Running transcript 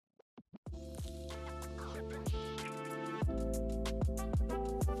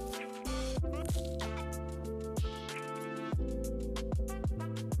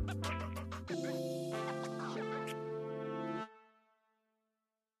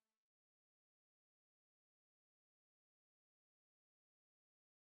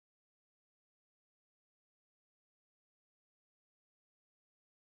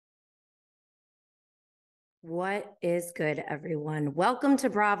What is good, everyone? Welcome to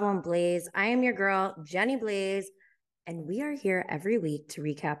Bravo and Blaze. I am your girl, Jenny Blaze, and we are here every week to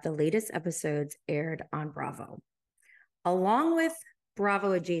recap the latest episodes aired on Bravo, along with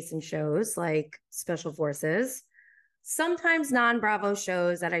Bravo adjacent shows like Special Forces, sometimes non-Bravo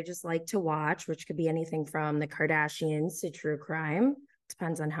shows that I just like to watch, which could be anything from the Kardashians to true crime.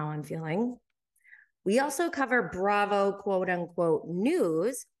 Depends on how I'm feeling. We also cover Bravo quote unquote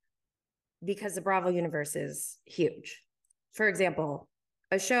news because the Bravo universe is huge. For example,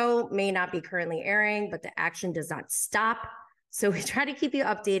 a show may not be currently airing, but the action does not stop. So we try to keep you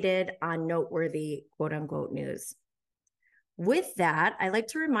updated on noteworthy quote unquote news. With that, I like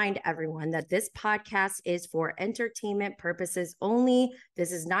to remind everyone that this podcast is for entertainment purposes only.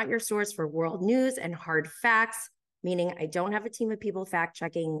 This is not your source for world news and hard facts, meaning I don't have a team of people fact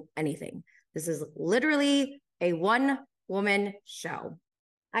checking anything. This is literally a one-woman show.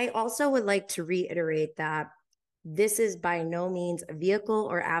 I also would like to reiterate that this is by no means a vehicle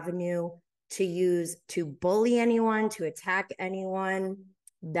or avenue to use to bully anyone, to attack anyone.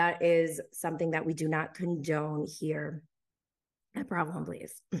 That is something that we do not condone here at Bravo and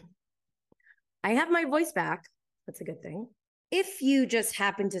Blaze. I have my voice back. That's a good thing. If you just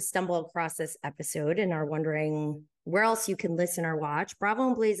happen to stumble across this episode and are wondering where else you can listen or watch, Bravo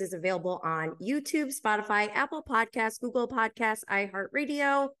and Blaze is available on YouTube, Spotify, Apple Podcasts, Google Podcasts,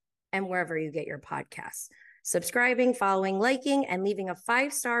 iHeartRadio, and wherever you get your podcasts. Subscribing, following, liking, and leaving a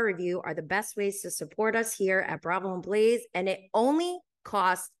 5-star review are the best ways to support us here at Bravo and Blaze, and it only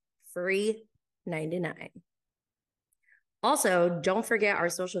costs $3.99. Also, don't forget our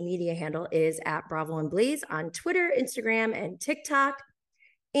social media handle is at Bravo and Blaze on Twitter, Instagram, and TikTok.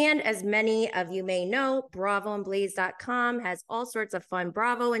 And as many of you may know, bravoandblaze.com has all sorts of fun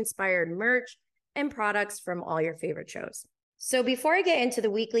Bravo-inspired merch and products from all your favorite shows. So before I get into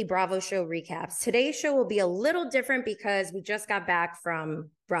the weekly Bravo show recaps, today's show will be a little different because we just got back from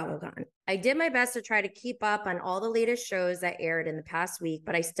Bravocon. I did my best to try to keep up on all the latest shows that aired in the past week,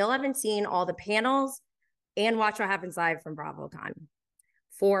 but I still haven't seen all the panels and watch what happens live from Bravocon.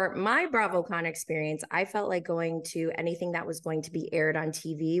 For my Bravocon experience, I felt like going to anything that was going to be aired on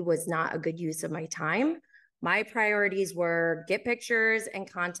TV was not a good use of my time. My priorities were get pictures and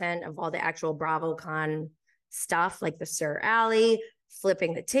content of all the actual Bravocon stuff, like the Sir Alley,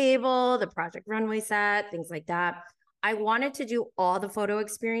 flipping the table, the Project Runway set, things like that. I wanted to do all the photo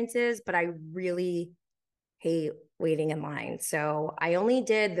experiences, but I really hate waiting in line. So I only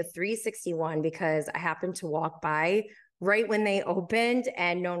did the 361 because I happened to walk by right when they opened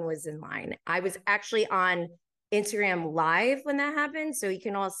and no one was in line. I was actually on Instagram Live when that happened. So you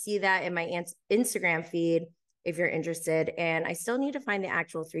can all see that in my Instagram feed if you're interested. And I still need to find the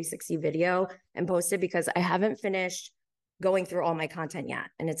actual 360 video and post it because I haven't finished going through all my content yet.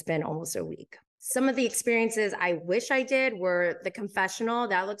 And it's been almost a week. Some of the experiences I wish I did were the confessional.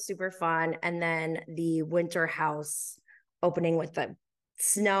 That looked super fun. And then the winter house opening with the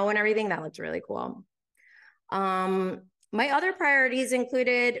snow and everything. That looked really cool. My other priorities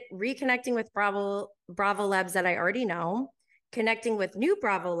included reconnecting with Bravo Lebs that I already know, connecting with new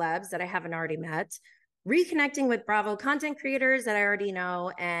Bravo Lebs that I haven't already met, reconnecting with Bravo content creators that I already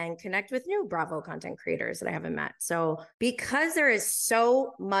know, and connect with new Bravo content creators that I haven't met. So because there is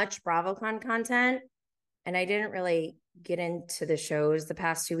so much BravoCon content, and I didn't really get into the shows the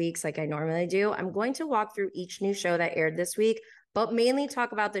past 2 weeks like I normally do, I'm going to walk through each new show that aired this week, but mainly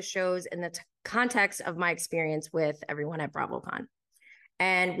talk about the shows in the context of my experience with everyone at BravoCon.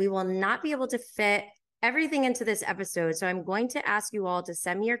 And we will not be able to fit everything into this episode. So I'm going to ask you all to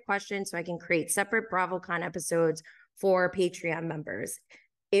send me your questions so I can create separate BravoCon episodes for Patreon members.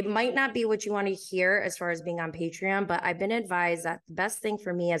 It might not be what you want to hear as far as being on Patreon, but I've been advised that the best thing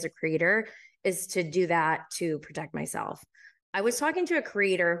for me as a creator is to do that to protect myself. I was talking to a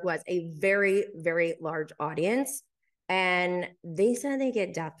creator who has a very, very large audience, and they said they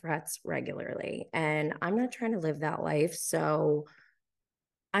get death threats regularly. And I'm not trying to live that life. So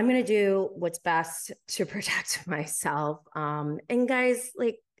I'm going to do what's best to protect myself. And guys,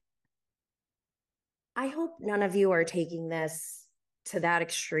 like, I hope none of you are taking this to that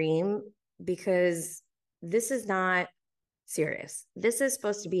extreme because this is not serious. This is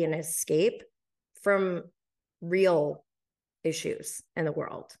supposed to be an escape from real issues in the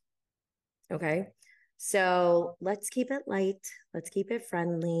world. Okay. So let's keep it light. Let's keep it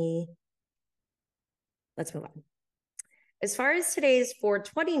friendly. Let's move on. As far as today's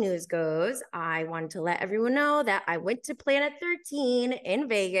 420 news goes, I wanted to let everyone know that I went to Planet 13 in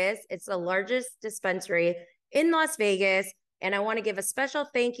Vegas. It's the largest dispensary in Las Vegas. And I want to give a special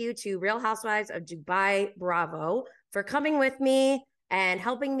thank you to Real Housewives of Dubai Bravo for coming with me and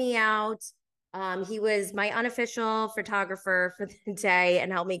helping me out. He was my unofficial photographer for the day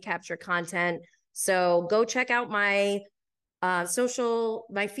and helped me capture content. So go check out my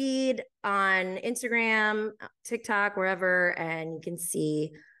my feed on Instagram, TikTok, wherever, and you can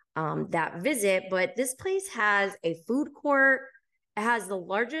see that visit. But this place has a food court. It has the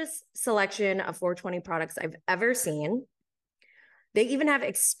largest selection of 420 products I've ever seen. They even have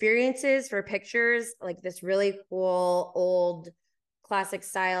experiences for pictures, like this really cool old classic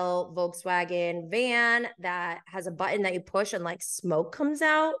style Volkswagen van that has a button that you push and like smoke comes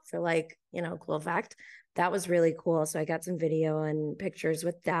out for like, cool effect. That was really cool. So I got some video and pictures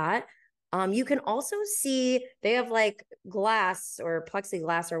with that. You can also see they have like glass or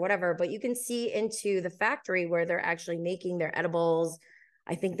plexiglass or whatever, but you can see into the factory where they're actually making their edibles.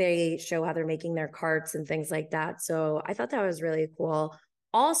 I think they show how they're making their carts and things like that. So I thought that was really cool.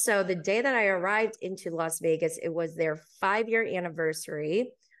 Also, the day that I arrived into Las Vegas, it was their 5-year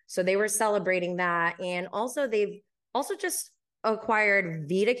anniversary. So they were celebrating that. And also they've also just acquired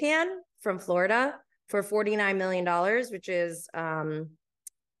VitaCan from Florida for $49 million, which is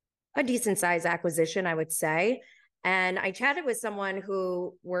a decent size acquisition, I would say. And I chatted with someone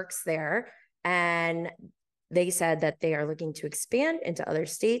who works there, and they said that they are looking to expand into other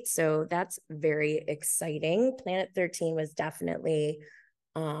states. So that's very exciting. Planet 13 was definitely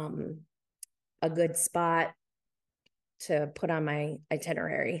a good spot to put on my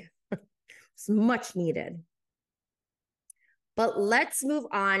itinerary. It's much needed. But let's move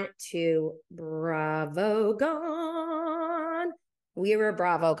on to Bravocon. We were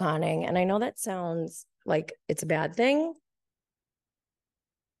Bravoconing, and I know that sounds like it's a bad thing.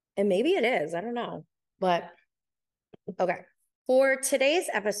 And maybe it is, I don't know. But okay. For today's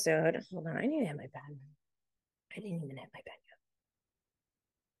episode, hold on, I need to have my pen. I didn't even have my pen yet.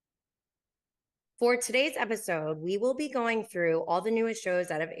 For today's episode, we will be going through all the newest shows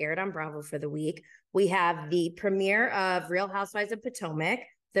that have aired on Bravo for the week. We have the premiere of Real Housewives of Potomac,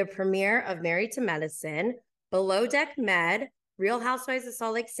 the premiere of Married to Medicine, Below Deck Med, Real Housewives of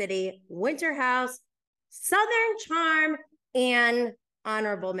Salt Lake City, Winter House, Southern Charm, and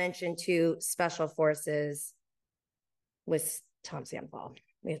honorable mention to Special Forces with Tom Sandoval.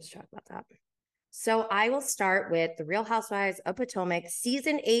 We have to talk about that. So I will start with the Real Housewives of Potomac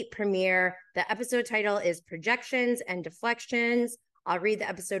season 8 premiere. The episode title is Projections and Deflections. I'll read the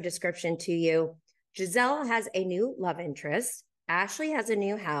episode description to you. Giselle has a new love interest. Ashley has a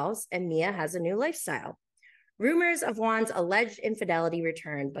new house, and Mia has a new lifestyle. Rumors of Juan's alleged infidelity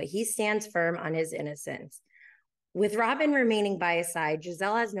return, but he stands firm on his innocence. With Robin remaining by his side,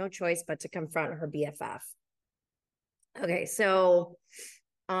 Giselle has no choice but to confront her BFF. Okay, so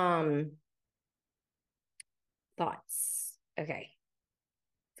thoughts. Okay.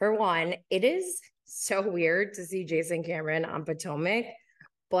 For one, it is so weird to see Jason Cameron on Potomac,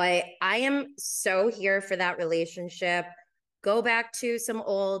 but I am so here for that relationship. Go back to some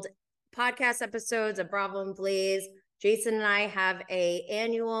old podcast episodes of Bravo and Blaze. Jason and I have a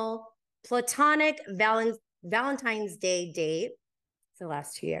annual platonic Valentine's Day date for the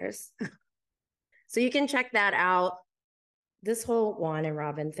last 2 years. So you can check that out. This whole Juan and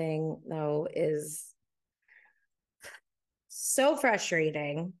Robin thing, though, is so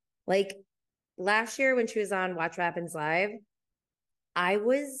frustrating. Like last year when she was on Watch What Happens Live, I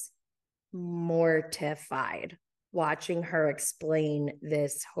was mortified watching her explain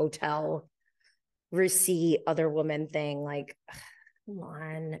this hotel receipt other woman thing. Like, come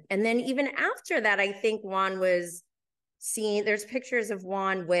on. And then even after that, I think Juan was seen, there's pictures of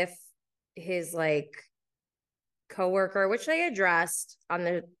Juan with his like coworker, which they addressed on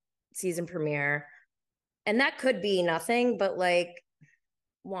the season premiere. And that could be nothing, but like,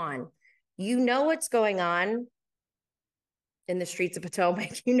 Juan, you know what's going on in the streets of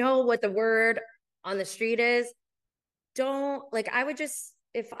Potomac. You know what the word on the street is. Don't, like, I would just,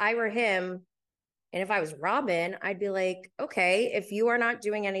 if I were him and if I was Robin, I'd be like, okay, if you are not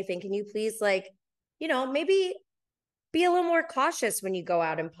doing anything, can you please, like, maybe be a little more cautious when you go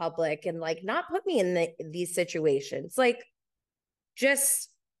out in public and like not put me in these situations. Like, just,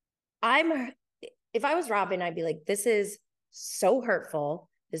 if I was Robin, I'd be like, this is so hurtful.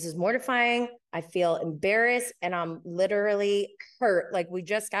 This is mortifying. I feel embarrassed and I'm literally hurt. Like, we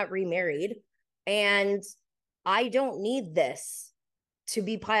just got remarried and I don't need this to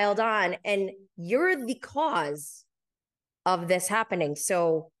be piled on. And you're the cause of this happening.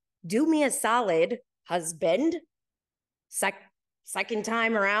 So do me a solid, husband. Second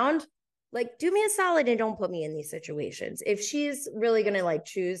time around, like, do me a solid and don't put me in these situations. If she's really going to like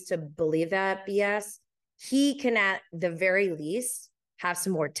choose to believe that BS, he can at the very least have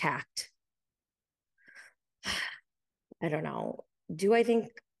some more tact. I don't know. Do I think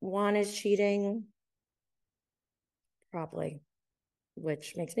Juan is cheating. Probably,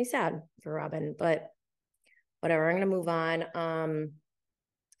 which makes me sad for Robin, but whatever. I'm going to move on.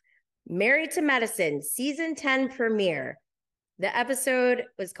 Married to Medicine, season 10 premiere. The episode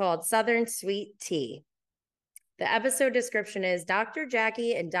was called Southern Sweet Tea. The episode description is Dr.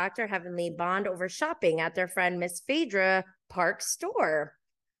 Jackie and Dr. Heavenly bond over shopping at their friend Miss Phaedra Park's store.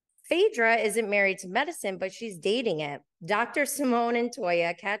 Phaedra isn't married to Medicine, but she's dating it. Dr. Simone and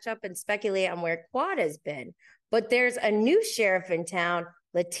Toya catch up and speculate on where Quad has been. But there's a new sheriff in town,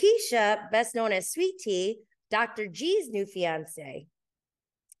 Letitia, best known as Sweet Tea, Dr. G's new fiance.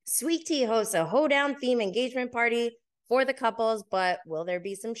 Sweet Tea hosts a hoedown theme engagement party for the couples, but will there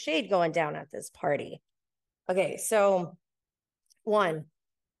be some shade going down at this party? Okay, so one,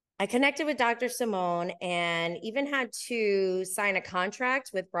 I connected with Dr. Simone and even had to sign a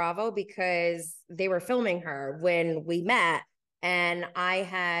contract with Bravo because they were filming her when we met. And I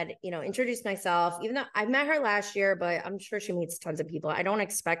had, introduced myself, even though I met her last year, but I'm sure she meets tons of people. I don't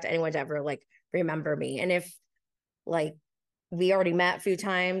expect anyone to ever remember me. And if we already met a few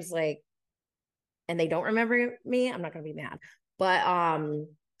times, and they don't remember me, I'm not going to be mad. But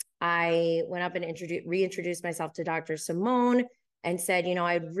I went up and reintroduced myself to Dr. Simone and said,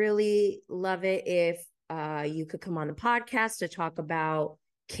 I'd really love it if you could come on the podcast to talk about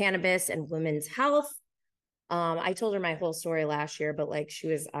cannabis and women's health. I told her my whole story last year, but she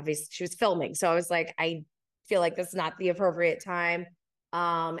was filming. So I was like, I feel like this is not the appropriate time.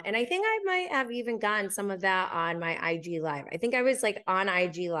 And I think I might have even gotten some of that on my IG live. I think I was on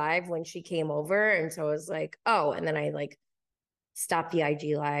IG live when she came over. And so I was like, oh, and then I stopped the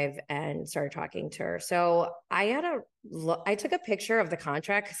IG live and started talking to her. So I took a picture of the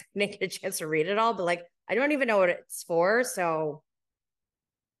contract because I didn't get a chance to read it all, but I don't even know what it's for. So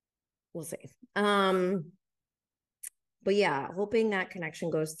we'll see. But yeah, hoping that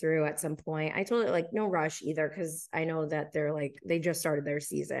connection goes through at some point. I told her no rush either, because I know that they're they just started their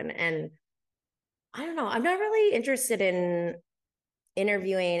season. And I don't know, I'm not really interested in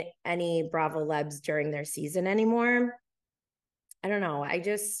interviewing any Bravo Lebs during their season anymore. I don't know.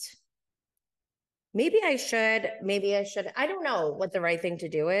 Maybe I should. I don't know what the right thing to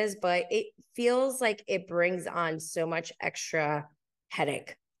do is, but it feels like it brings on so much extra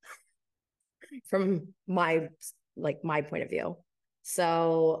headache from my point of view.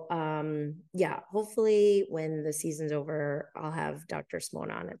 So yeah, hopefully when the season's over, I'll have Dr.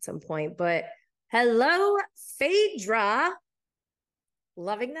 Simone on at some point. But hello, Phaedra.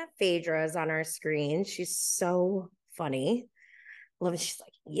 Loving that Phaedra is on our screen. She's so funny. Love it. She's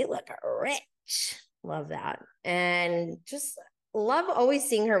like, you look rich. Love that. And just love always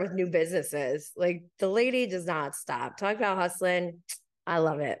seeing her with new businesses. The lady does not stop. Talk about hustling. I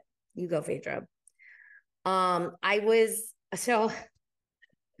love it. You go, Phaedra. So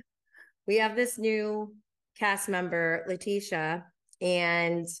we have this new cast member, Letitia,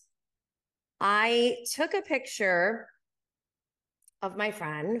 and I took a picture of my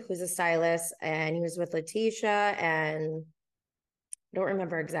friend who's a stylist, and he was with Letitia, and I don't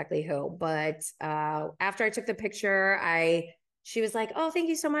remember exactly who, but after I took the picture, she was like, oh, thank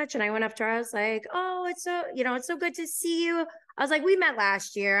you so much. And I went up to her. I was like, oh, it's so good to see you. I was like, we met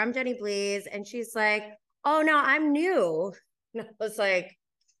last year. I'm Jenny Blaze. And she's like, oh, no, I'm new. And I was like,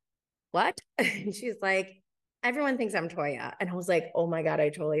 what? And she's like, everyone thinks I'm Toya. And I was like, oh my God, I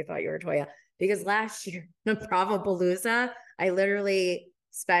totally thought you were Toya. Because last year, the Bravopalooza, I literally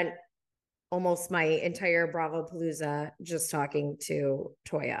spent almost my entire Bravopalooza just talking to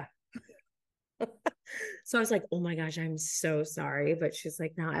Toya. So I was like, oh my gosh, I'm so sorry. But she's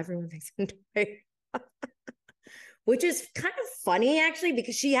like, no, everyone thinks I'm Toya. Which is kind of funny, actually,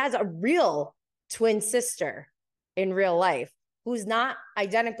 because she has a real twin sister in real life who's not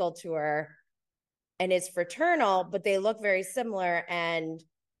identical to her and is fraternal, but they look very similar. And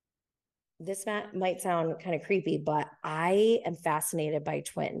this might sound kind of creepy, but I am fascinated by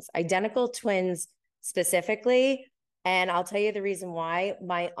twins, identical twins specifically. And I'll tell you the reason why.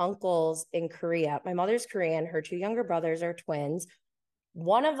 My uncles in Korea, my mother's Korean, her two younger brothers are twins.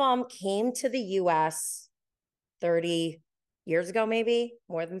 One of them came to the US 30 years ago, maybe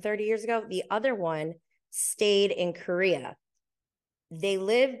more than 30 years ago. The other one stayed in Korea. They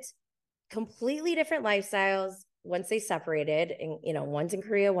lived completely different lifestyles once they separated, and one's in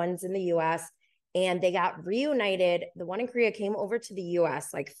Korea, one's in the US, and they got reunited. The one in Korea came over to the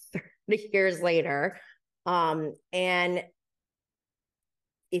US 30 years later. And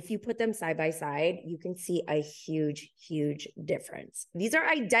if you put them side by side, you can see a huge, huge difference. These are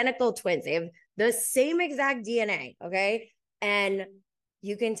identical twins. They have the same exact DNA, okay? And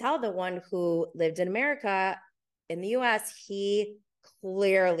you can tell the one who lived in America, in the US, he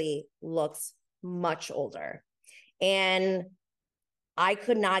clearly looks much older. And I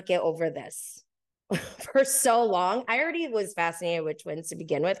could not get over this for so long. I already was fascinated with twins to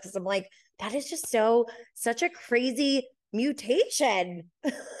begin with because I'm like, that is just such a crazy mutation.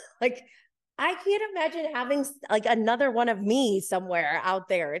 Like, I can't imagine having like another one of me somewhere out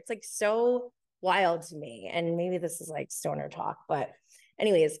there. It's like so wild to me. And maybe this is like stoner talk, but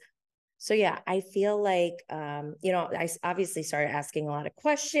anyways, so yeah, I feel like, I obviously started asking a lot of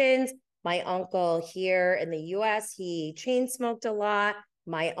questions. My uncle here in the US, he chain smoked a lot.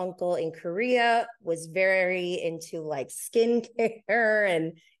 My uncle in Korea was very into like skincare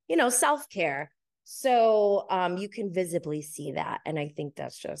and, self-care. So you can visibly see that. And I think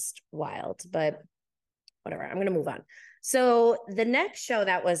that's just wild, but whatever, I'm going to move on. So the next show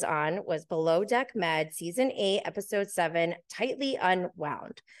that was on was Below Deck Med, season 8, episode 7, Tightly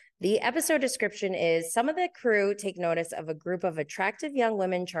Unwound. The episode description is: some of the crew take notice of a group of attractive young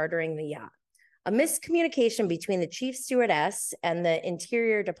women chartering the yacht. A miscommunication between the chief stewardess and the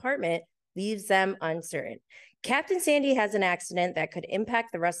interior department leaves them uncertain. Captain Sandy has an accident that could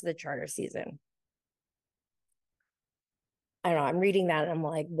impact the rest of the charter season. I don't know, I'm reading that and I'm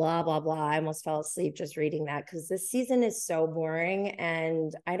like, blah, blah, blah. I almost fell asleep just reading that because this season is so boring.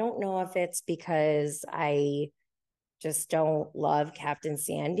 And I don't know if it's because I just don't love Captain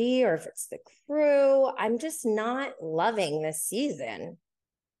Sandy or if it's the crew. I'm just not loving this season.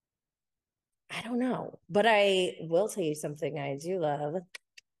 I don't know, but I will tell you something I do love.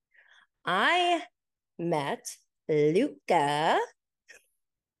 I met Luca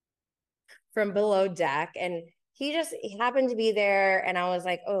from Below Deck, and he happened to be there. And I was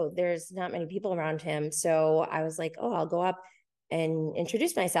like, oh, there's not many people around him. So I was like, oh, I'll go up and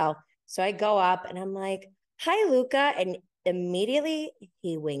introduce myself. So I go up and I'm like, hi, Luca. And immediately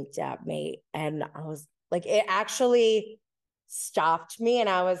he winked at me. And I was like, it actually stopped me. And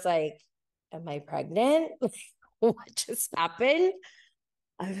I was like, am I pregnant? What just happened?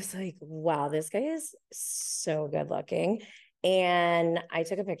 I was like, wow, this guy is so good looking. And I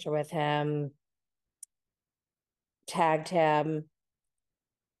took a picture with him, tagged him.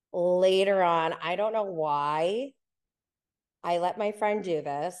 Later on, I don't know why I let my friend do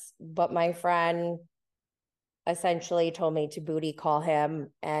this, but my friend essentially told me to booty call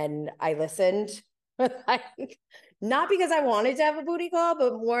him, and I listened. Not because I wanted to have a booty call,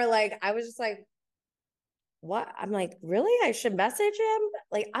 but more like I was just like, what? I'm like, really? I should message him?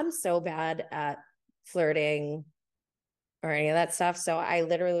 Like, I'm so bad at flirting or any of that stuff. So I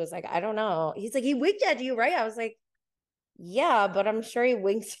literally was like, I don't know. He's like, he winked at you, right? I was like, yeah, but I'm sure he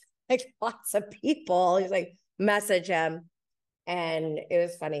winks like lots of people. He's like, message him. And it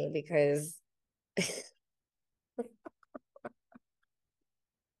was funny because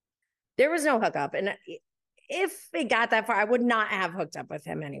there was no hookup. And if it got that far, I would not have hooked up with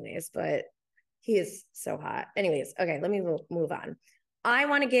him anyways, but he is so hot. Anyways, okay, let me move on. I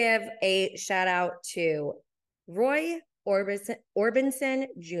want to give a shout out to Roy Orbison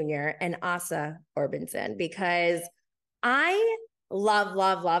Jr. and Asa Orbison because I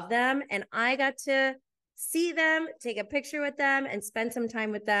love them. And I got to see them, take a picture with them, and spend some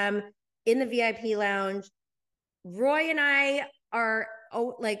time with them in the VIP lounge. Roy and I are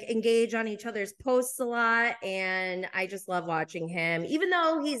like engaged on each other's posts a lot. And I just love watching him, even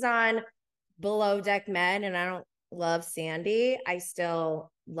though he's on Below Deck Med and I don't love Sandy, I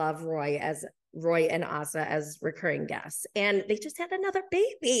still love Roy and Asa as recurring guests. And they just had another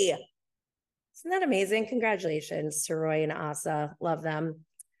baby. Isn't that amazing? Congratulations to Roy and Asa. Love them.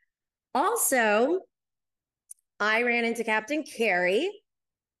 Also, I ran into Captain Carrie.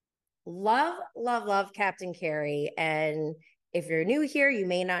 Love Captain Carrie. And if you're new here, you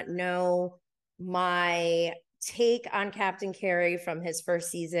may not know my take on Captain Carrie from his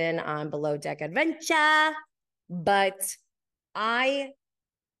first season on Below Deck Adventure, but I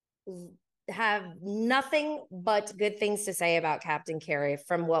have nothing but good things to say about Captain Carrie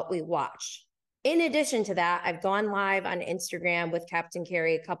from what we watched. In addition to that, I've gone live on Instagram with Captain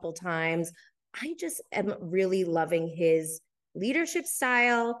Carrie a couple times. I just am really loving his leadership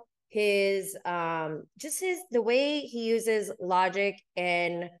style, his the way he uses logic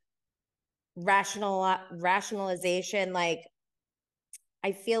and rationalization. Like,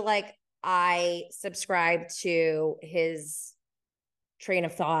 I feel like I subscribe to his train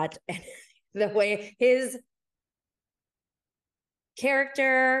of thought and the way his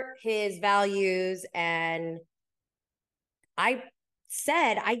character, his values. And I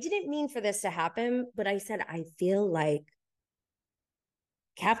said, I didn't mean for this to happen, but I said, I feel like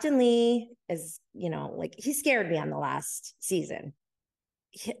Captain Lee is, like he scared me on the last season.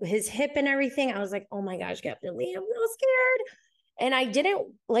 His hip and everything. I was like, oh my gosh, Captain Lee, I'm so scared. And I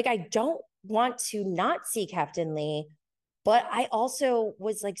don't want to not see Captain Lee, but I also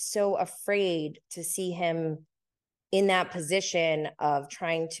was like so afraid to see him in that position of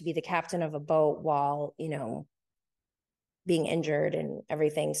trying to be the captain of a boat while, being injured and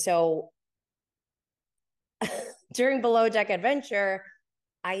everything. So during Below Deck Adventure,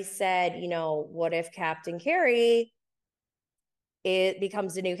 I said, what if Captain Carey it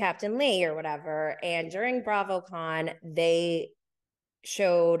becomes the new Captain Lee or whatever? And during BravoCon, they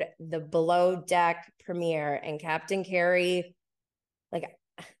showed the Below Deck premiere, and Captain Carey, like,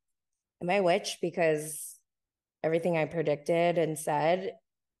 am I a witch? Because everything I predicted and said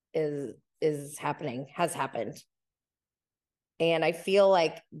is happening, has happened. And I feel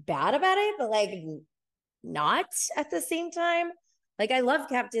like bad about it, but like not at the same time. Like, I love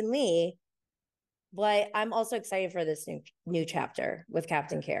Captain Lee, but I'm also excited for this new chapter with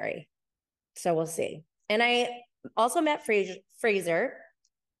Captain Carey. So we'll see. And I also met Fraser.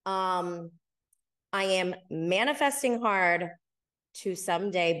 I am manifesting hard to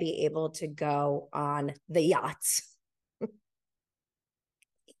someday be able to go on the yachts.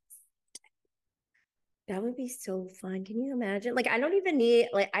 That would be so fun. Can you imagine? Like, I don't even need,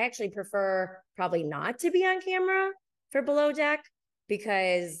 like, I actually prefer probably not to be on camera for Below Deck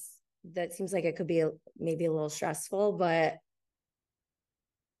because that seems like it could be maybe a little stressful, but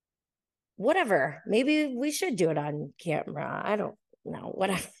whatever. Maybe we should do it on camera. I don't know.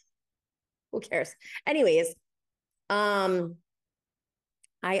 Whatever. Who cares? Anyways, I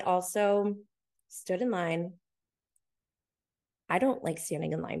also stood in line. I don't like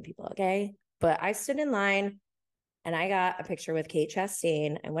standing in line, people, okay? But I stood in line and I got a picture with Kate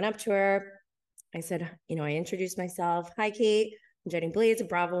Chastain. I went up to her. I said, I introduced myself. Hi, Kate. I'm Jenny Blaze of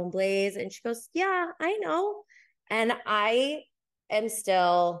Bravo and Blaze. And she goes, yeah, I know. And I am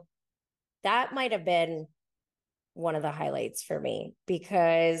still, that might have been one of the highlights for me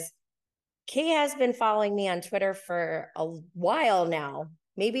because Kate has been following me on Twitter for a while now,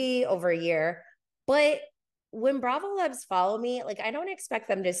 maybe over a year. But when Bravo Labs follow me, like, I don't expect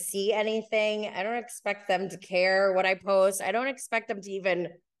them to see anything. I don't expect them to care what I post. I don't expect them to even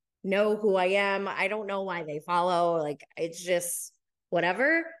know who I am. I don't know why they follow. Like, it's just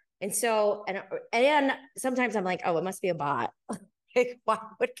whatever. And so, and sometimes I'm like, oh, it must be a bot. Like, why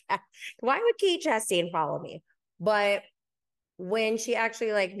would Kate Chastain follow me? But when she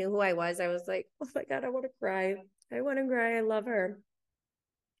actually like knew who I was like, oh my God, I want to cry. I want to cry. I love her.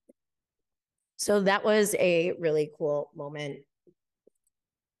 So that was a really cool moment.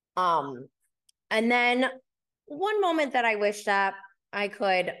 And then one moment that I wish that I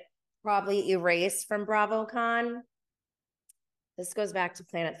could probably erase from BravoCon. This goes back to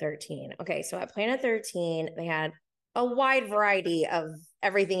Planet 13. Okay, so at Planet 13, they had a wide variety of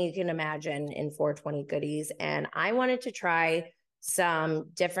everything you can imagine in 420 goodies. And I wanted to try some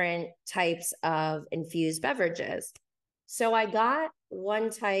different types of infused beverages. So I got one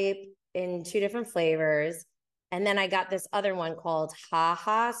type in 2 different flavors. And then I got this other one called Ha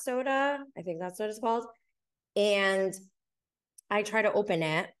Ha Soda. I think that's what it's called. And I tried to open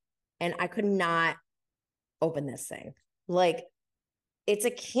it and I could not open this thing. Like, it's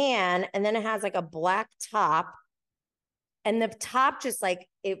a can and then it has like a black top. And the top just like,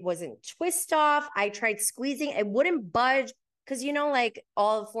 it wasn't twist off. I tried squeezing, it wouldn't budge because, like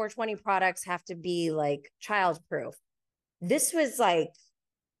all 420 products have to be like child proof. This was like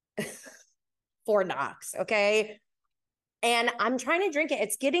Fort Knox, okay? And I'm trying to drink it.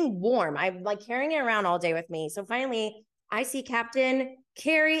 It's getting warm. I'm like carrying it around all day with me. So finally, I see Captain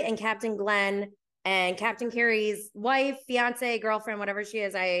Carey and Captain Glenn and Captain Carey's wife, fiance, girlfriend, whatever she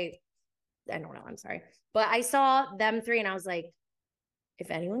is. I don't know. I'm sorry. But I saw them 3 and I was like,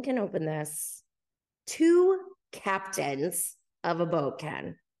 if anyone can open this, 2 captains of a boat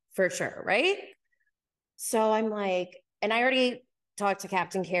can for sure, right? So I'm like, and I already talked to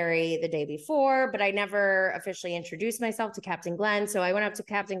Captain Carey the day before, but I never officially introduced myself to Captain Glenn. So I went up to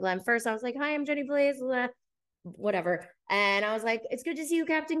Captain Glenn first. I was like, hi, I'm Jenny Blaze, whatever. And I was like, it's good to see you,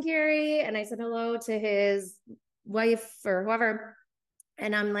 Captain Carey. And I said hello to his wife or whoever.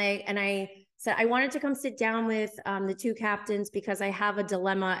 And I'm like, and I said, I wanted to come sit down with the 2 captains because I have a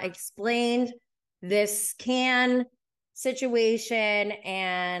dilemma. I explained this can situation.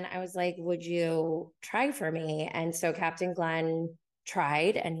 And I was like, would you try for me? And so Captain Glenn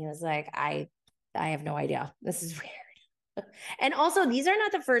tried and he was like, I have no idea. This is weird. And also, these are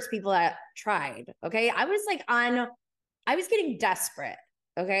not the first people that tried. Okay. I was getting desperate.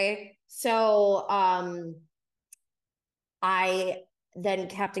 Okay. So then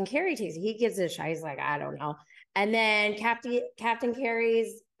Captain Carey takes it. He gives it a shot. He's like, I don't know. And then Captain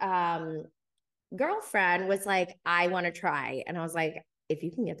Carey's girlfriend was like, I want to try. And I was like, if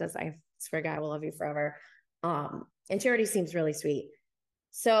you can get this, I swear to God, I will love you forever. And she already seems really sweet.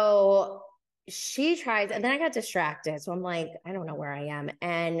 So she tries, and then I got distracted. So I'm like, I don't know where I am.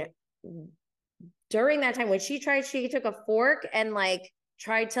 And during that time when she tried, she took a fork and like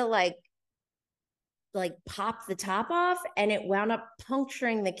tried to like pop the top off, and it wound up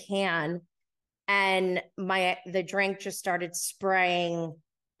puncturing the can, and the drink just started spraying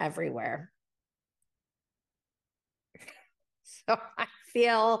everywhere. So I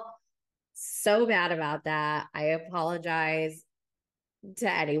feel so bad about that. I apologize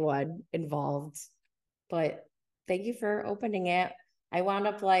to anyone involved, but thank you for opening it. I wound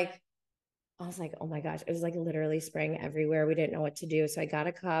up like, I was like, oh my gosh, it was like literally spraying everywhere. We didn't know what to do. So I got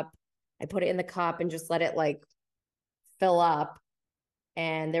a cup, I put it in the cup and just let it like fill up.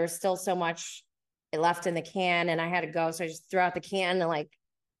 And there was still so much left in the can, and I had to go. So I just threw out the can and like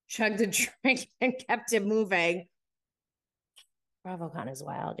chugged the drink and kept it moving. Bravocon is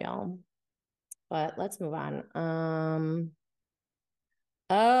wild, y'all. But let's move on.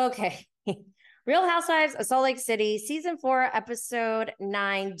 Okay. Real Housewives of Salt Lake City, season 4, episode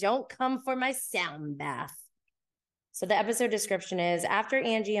 9. Don't come for my sound bath. So the episode description is: after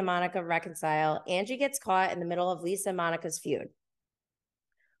Angie and Monica reconcile, Angie gets caught in the middle of Lisa and Monica's feud.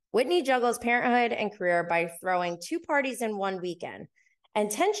 Whitney juggles parenthood and career by throwing 2 parties in one weekend, and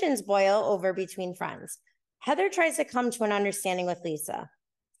tensions boil over between friends. Heather tries to come to an understanding with Lisa.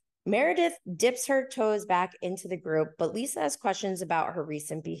 Meredith dips her toes back into the group, but Lisa has questions about her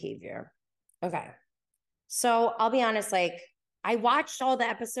recent behavior. Okay. So I'll be honest, like, I watched all the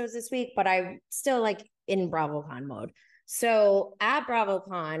episodes this week, but I'm still like in Bravocon mode. So at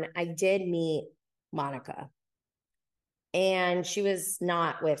Bravocon, I did meet Monica, and she was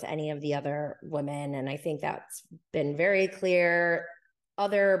not with any of the other women. And I think that's been very clear.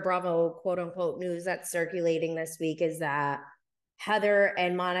 Other Bravo quote unquote news that's circulating this week is that Heather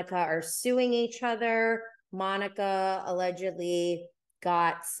and Monica are suing each other. Monica allegedly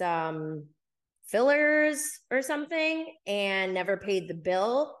got some fillers or something and never paid the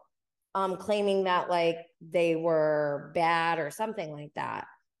bill, claiming that like they were bad or something like that.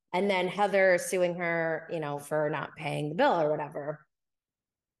 And then Heather suing her, you know, for not paying the bill or whatever.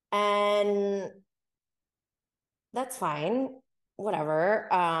 And that's fine, whatever.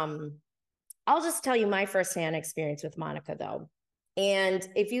 I'll just tell you my firsthand experience with Monica, though. And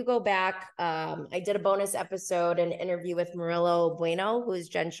if you go back, I did a bonus episode, an interview with Murillo Bueno, who is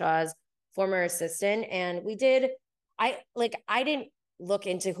Jen Shaw's former assistant. And I didn't look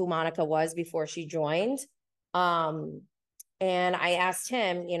into who Monica was before she joined. And I asked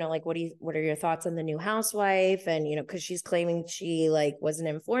him, you know, like, what are your thoughts on the new housewife? And, you know, because she's claiming she like was an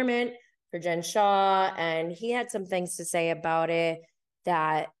informant for Jen Shaw. And he had some things to say about it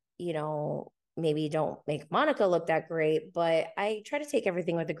that, you know, maybe don't make Monica look that great. But I try to take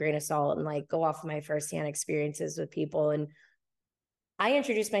everything with a grain of salt and like go off of my firsthand experiences with people. And I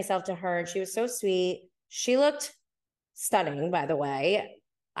introduced myself to her, and she was so sweet. She looked stunning, by the way.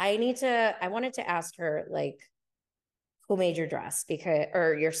 I wanted to ask her, like, who made your dress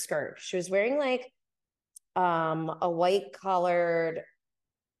or your skirt? She was wearing like a white collared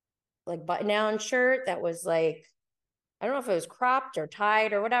like button down shirt that was like, I don't know if it was cropped or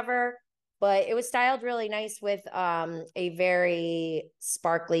tied or whatever, but it was styled really nice with a very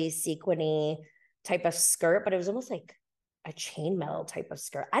sparkly sequiny type of skirt, but it was almost like a chainmail type of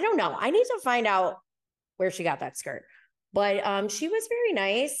skirt. I don't know. I need to find out where she got that skirt. But she was very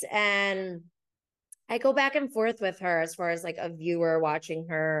nice, and I go back and forth with her as far as like a viewer watching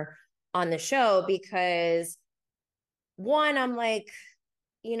her on the show, because one, I'm like,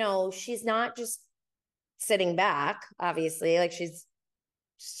 you know, she's not just sitting back, obviously, like she's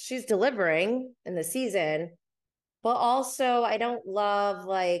delivering in the season, but also I don't love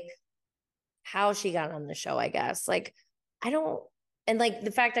like how she got on the show, I guess. Like, I don't, and like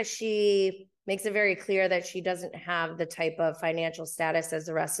the fact that she makes it very clear that she doesn't have the type of financial status as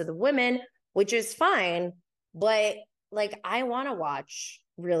the rest of the women, which is fine. But like, I want to watch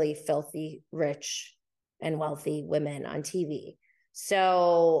really filthy, rich, and wealthy women on TV.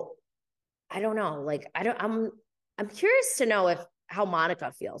 So I don't know. Like, I'm curious to know how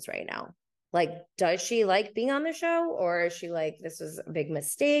Monica feels right now. Like, does she like being on the show, or is she like, this was a big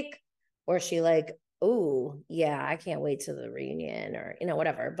mistake? Or is she like, oh yeah, I can't wait till the reunion, or, you know,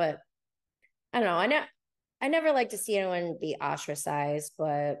 whatever. But I don't know. I never like to see anyone be ostracized,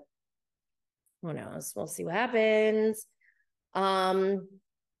 but who knows? We'll see what happens. I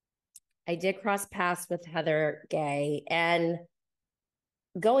did cross paths with Heather Gay, and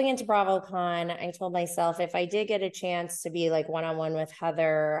going into BravoCon, I told myself if I did get a chance to be like one-on-one with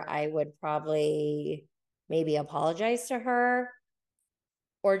Heather, I would probably maybe apologize to her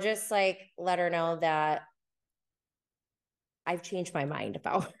or just like let her know that I've changed my mind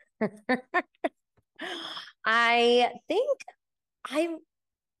about her. I think I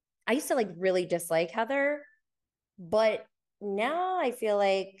used to like really dislike Heather, but now I feel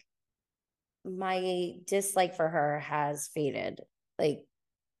like my dislike for her has faded. Like,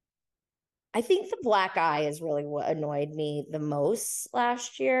 I think the black eye is really what annoyed me the most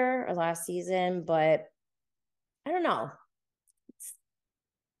last year or last season, but I don't know.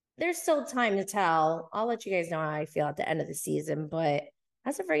 There's still time to tell. I'll let you guys know how I feel at the end of the season, but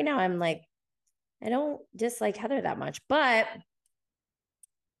as of right now, I'm like, I don't dislike Heather that much, but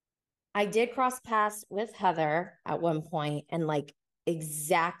I did cross paths with Heather at one point, and like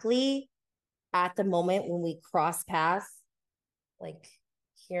exactly at the moment when we crossed paths, like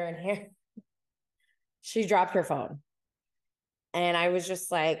here and here, she dropped her phone. And I was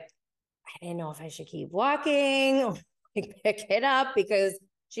just like, I didn't know if I should keep walking or like pick it up because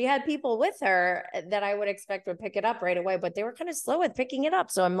she had people with her that I would expect would pick it up right away, but they were kind of slow at picking it up.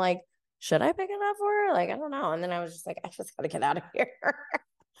 So I'm like, should I pick it up for her? Like, I don't know. And then I was just like, I just got to get out of here.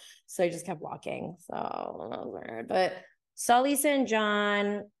 So I just kept walking. So that was weird. But saw Lisa and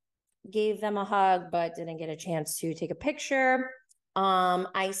John, gave them a hug, but didn't get a chance to take a picture.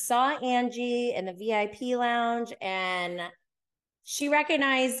 I saw Angie in the VIP lounge and she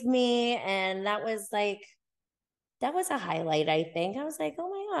recognized me, and that was a highlight, I think. I was like, oh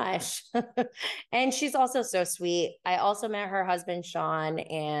my gosh. And she's also so sweet. I also met her husband, Sean,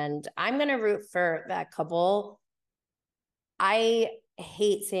 and I'm going to root for that couple. I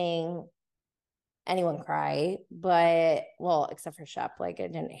hate seeing anyone cry, but well, except for Shep. Like, I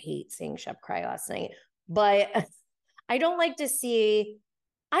didn't hate seeing Shep cry last night, but I don't like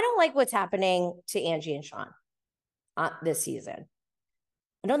what's happening to Angie and Sean this season.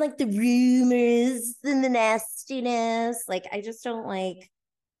 I don't like the rumors and the nastiness. Like, I don't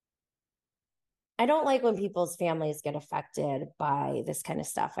like when people's families get affected by this kind of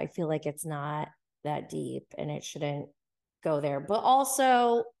stuff. I feel like it's not that deep and it shouldn't go there. But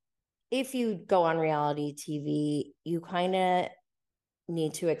also, if you go on reality TV, you kind of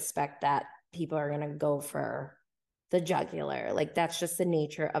need to expect that people are going to go for the jugular. Like, that's just the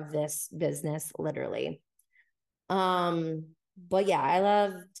nature of this business, literally. But yeah, I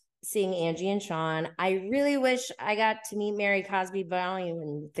loved seeing Angie and Sean. I really wish I got to meet Mary Cosby, but I don't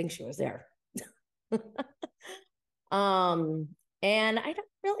even think she was there. And I don't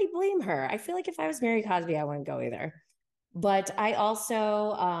really blame her. I feel like if I was Mary Cosby, I wouldn't go either. But I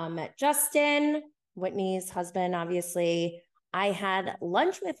also met Justin, Whitney's husband, obviously. I had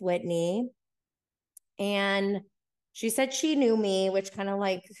lunch with Whitney and she said she knew me, which kind of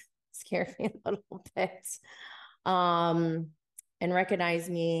like scared me a little bit. And recognized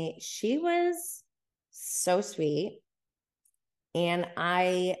me. She was so sweet. And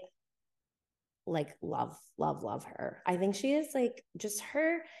I like love her. I think she is like just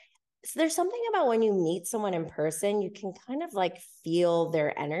her. So there's something about when you meet someone in person, you can kind of like feel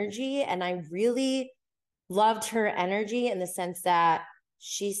their energy. And I really loved her energy in the sense that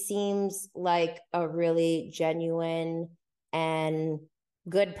she seems like a really genuine and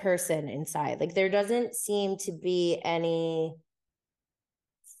good person inside. Like, there doesn't seem to be any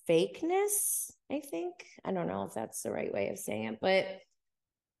fakeness, I think. I don't know if that's the right way of saying it, but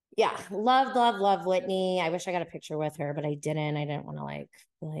yeah, love Whitney. I wish I got a picture with her, but I didn't. I didn't want to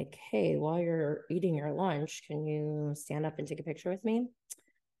like, hey, while you're eating your lunch, can you stand up and take a picture with me?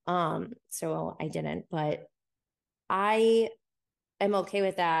 So I didn't, but I am okay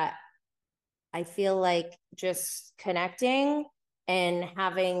with that. I feel like just connecting and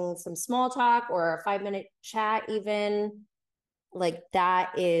having some small talk or a 5-minute chat, even like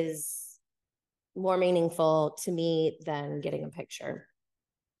that is more meaningful to me than getting a picture.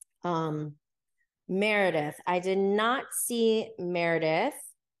 Meredith, I did not see Meredith.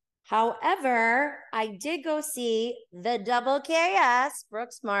 However, I did go see the double KS,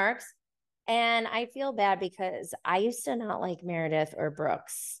 Brooks Marks, and I feel bad because I used to not like Meredith or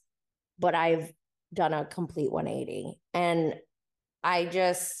Brooks, but I've done a complete 180. And I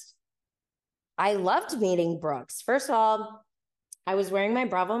loved meeting Brooks. First of all, I was wearing my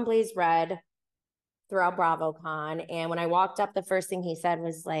Bravo and Blaze red throughout BravoCon. And when I walked up, the first thing he said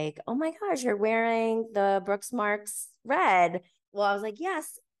was like, oh my gosh, you're wearing the Brooks Marks red. Well, I was like,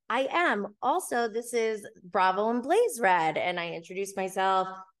 yes, I am. Also, this is Bravo and Blaze red. And I introduced myself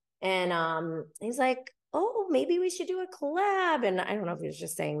and he's like, oh, maybe we should do a collab. And I don't know if he was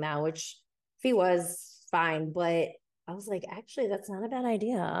just saying that, which if he was, fine. But I was like, actually, that's not a bad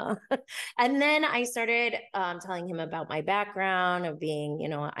idea. And then I started telling him about my background of being, you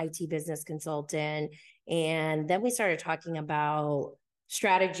know, an IT business consultant. And then we started talking about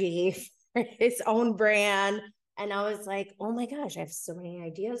strategy for his own brand. And I was like, oh my gosh, I have so many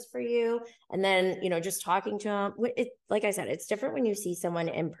ideas for you. And then, you know, just talking to him, like I said, it's different when you see someone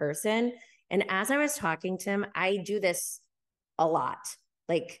in person. And as I was talking to him, I do this a lot.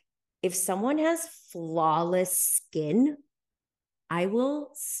 Like, if someone has flawless skin, I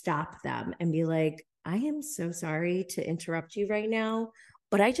will stop them and be like, I am so sorry to interrupt you right now,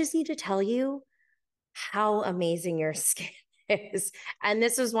 but I just need to tell you how amazing your skin is. And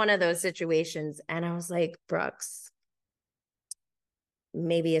this was one of those situations. And I was like, Brooks,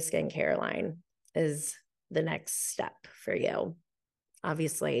 maybe a skincare line is the next step for you.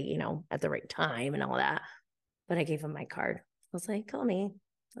 Obviously, you know, at the right time and all that. But I gave him my card. I was like, call me.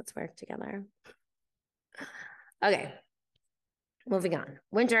 Let's work together. Okay. Moving on.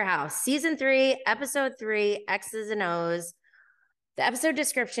 Winter House, season 3, episode 3, X's and O's. The episode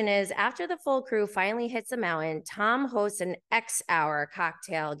description is after the full crew finally hits the mountain, Tom hosts an X hour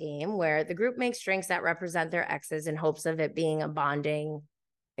cocktail game where the group makes drinks that represent their exes in hopes of it being a bonding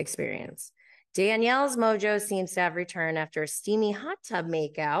experience. Danielle's mojo seems to have returned after a steamy hot tub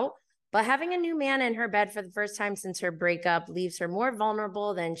makeout, but having a new man in her bed for the first time since her breakup leaves her more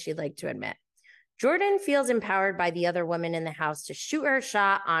vulnerable than she'd like to admit. Jordan feels empowered by the other women in the house to shoot her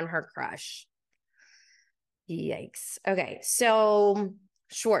shot on her crush. Yikes. Okay, so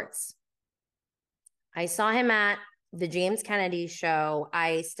Schwartz. I saw him at the James Kennedy show.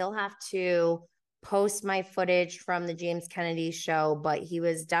 I still have to post my footage from the James Kennedy show, but he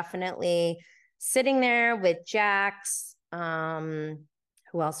was definitely sitting there with Jax.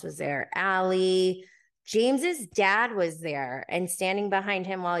 Who else was there? Allie. James's dad was there and standing behind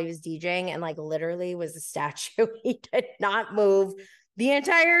him while he was DJing and like literally was a statue. He did not move the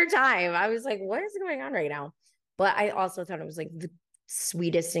entire time. I was like, what is going on right now? But I also thought it was like the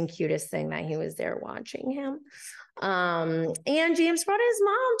sweetest and cutest thing that he was there watching him. And James brought his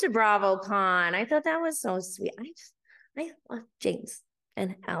mom to BravoCon. I thought that was so sweet. I love James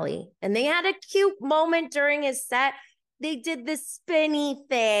and Allie. And they had a cute moment during his set. They did this spinny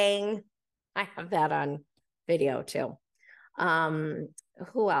thing. I have that on video too.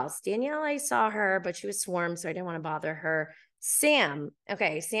 Who else? Danielle, I saw her, but she was swarmed, so I didn't want to bother her. Sam.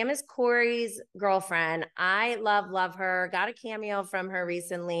 Okay, Sam is Corey's girlfriend. I love her. Got a cameo from her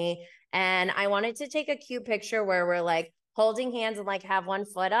recently. And I wanted to take a cute picture where we're like holding hands and like have one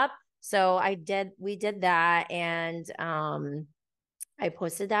foot up. So we did that. And I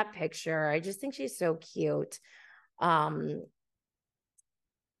posted that picture. I just think she's so cute. And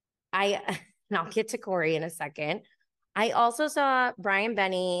I'll get to Corey in a second. I also saw Brian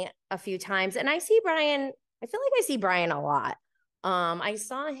Benny a few times, and I feel like I see Brian a lot. I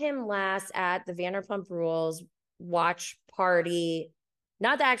saw him last at the Vanderpump Rules watch party,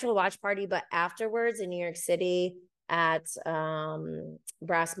 not the actual watch party, but afterwards in New York City at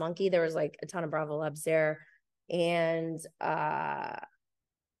Brass Monkey. There was like a ton of Bravo Labs there. And yeah,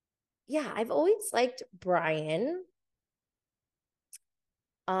 I've always liked Brian.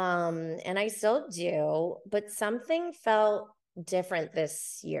 And I still do, but something felt different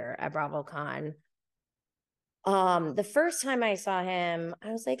this year at BravoCon. The first time I saw him,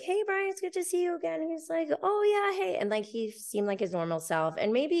 I was like, hey Brian, it's good to see you again. He's like, oh yeah, hey. And like he seemed like his normal self.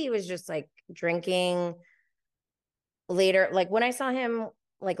 And maybe he was just like drinking later. Like when I saw him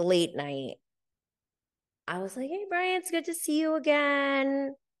like late night, I was like, hey Brian, it's good to see you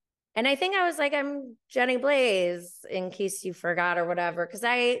again. And I think I was like, I'm Jenny Blaze, in case you forgot or whatever, because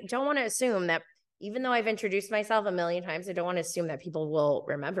I don't want to assume that even though I've introduced myself a million times, I don't want to assume that people will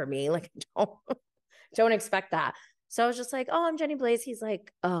remember me. Like, don't expect that. So I was just like, oh, I'm Jenny Blaze. He's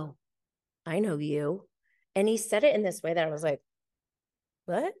like, oh, I know you. And he said it in this way that I was like,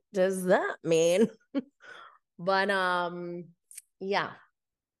 what does that mean? But yeah.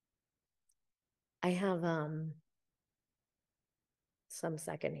 I have some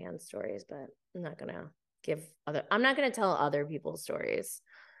secondhand stories, but I'm not gonna tell other people's stories.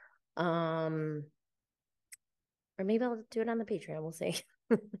 Or maybe I'll do it on the Patreon. We'll see.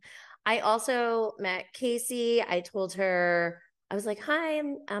 I also met Casey. I told her, I was like, hi,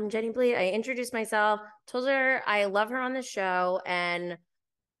 I'm Jenny Blee. I introduced myself, told her I love her on the show. And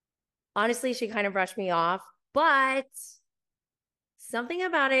honestly, she kind of brushed me off, but something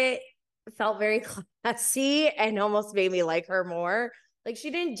about it felt very classy and almost made me like her more. Like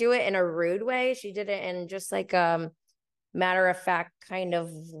she didn't do it in a rude way. She did it in just like matter of fact kind of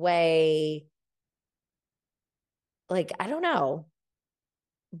way. Like, I don't know,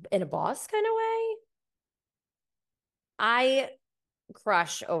 in a boss kind of way. I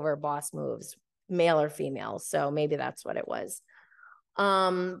crush over boss moves, male or female. So maybe that's what it was.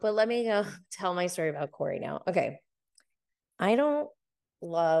 But let me go tell my story about Corey now. Okay. I don't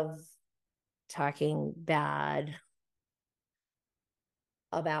love talking bad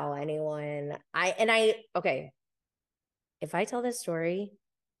about anyone. Okay. If I tell this story,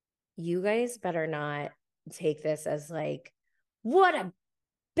 you guys better not take this as like, what a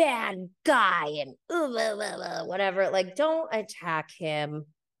bad guy and whatever. Like, don't attack him.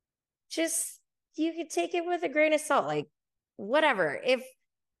 Just, you could take it with a grain of salt. Like, whatever. If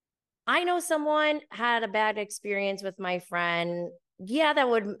I know someone had a bad experience with my friend, yeah,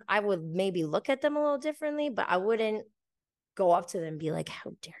 I would maybe look at them a little differently, but I wouldn't go up to them and be like,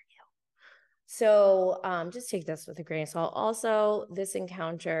 how dare you? So just take this with a grain of salt. Also, this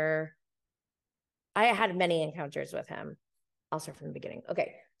encounter, I had many encounters with him. I'll start from the beginning.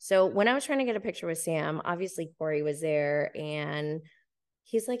 Okay. So when I was trying to get a picture with Sam, obviously Corey was there and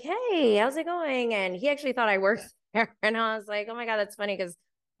he's like, hey, how's it going? And he actually thought I worked there. And I was like, oh my God, that's funny because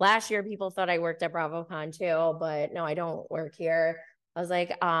last year people thought I worked at Bravocon too, but no, I don't work here. I was like,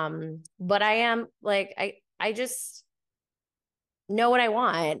 but I am like, I just know what I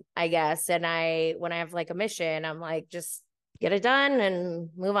want, I guess. And when I have like a mission, I'm like, just get it done and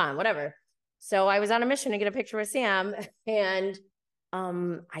move on, whatever. So I was on a mission to get a picture with Sam and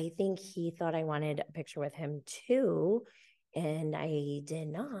I think he thought I wanted a picture with him too. And I did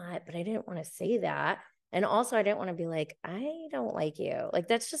not, but I didn't want to say that. And also I didn't want to be like, I don't like you. Like,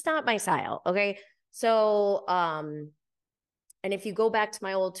 that's just not my style. Okay. So, and if you go back to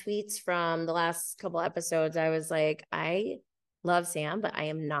my old tweets from the last couple episodes, I was like, I love Sam, but I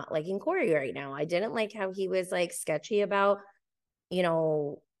am not liking Corey right now. I didn't like how he was like sketchy about,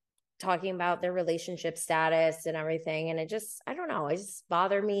 talking about their relationship status and everything. And it just, I don't know, it just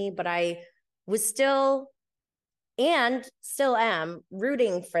bothered me, but I was still am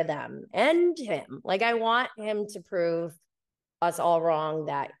rooting for them and him. Like, I want him to prove us all wrong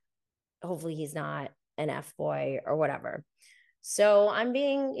that hopefully he's not an F boy or whatever. So I'm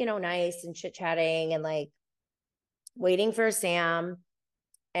being, nice and chit-chatting and like waiting for Sam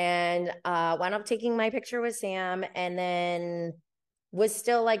and wound up taking my picture with Sam and then was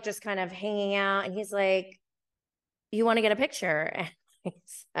still like just kind of hanging out. And he's like, you want to get a picture? And I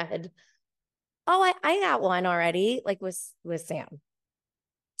said, oh, I got one already, like with Sam.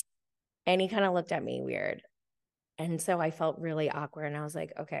 And he kind of looked at me weird. And so I felt really awkward. And I was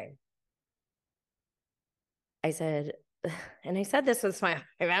like, okay. I said, and I said this with a smile.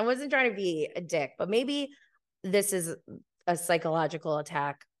 I wasn't trying to be a dick, but maybe this is a psychological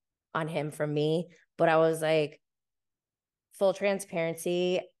attack on him from me. But I was like, full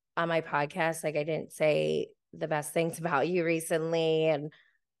transparency on my podcast, like I didn't say the best things about you recently. And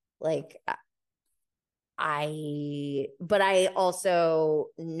like, but I also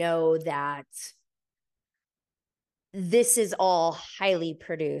know that this is all highly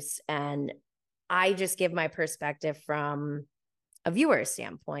produced and I just give my perspective from a viewer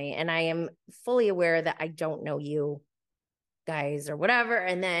standpoint. And I am fully aware that I don't know you guys or whatever.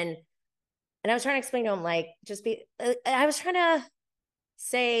 And I was trying to explain to him, like, I was trying to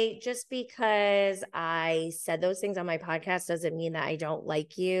say, just because I said those things on my podcast doesn't mean that I don't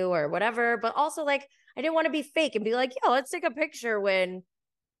like you or whatever. But also, like, I didn't want to be fake and be like, yo, let's take a picture when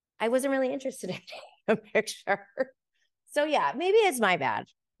I wasn't really interested in taking a picture. So yeah, maybe it's my bad.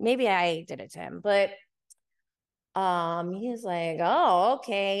 Maybe I did it to him, but he was like, oh,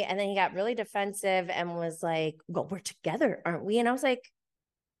 okay. And then he got really defensive and was like, well, we're together, aren't we? And I was like,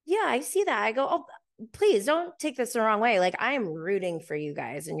 yeah, I see that. I go, oh, please don't take this the wrong way. Like, I am rooting for you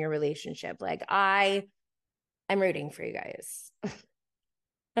guys in your relationship. Like, I'm rooting for you guys.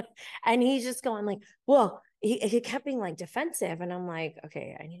 And he's just going like, well, he kept being like defensive. And I'm like,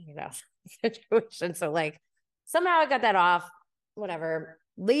 okay, I need to get out of the situation. So like, somehow I got that off, whatever.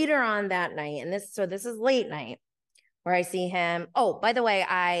 Later on that night, and this is late night where I see him. Oh, by the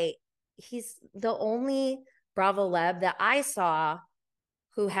way, he's the only Bravo Leb that I saw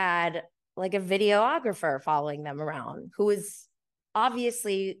who had like a videographer following them around, who was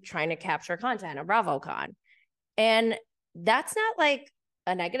obviously trying to capture content of BravoCon. And that's not like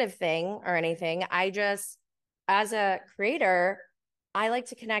a negative thing or anything. I just, as a creator, I like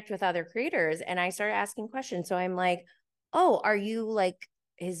to connect with other creators and I started asking questions. So I'm like, oh, are you like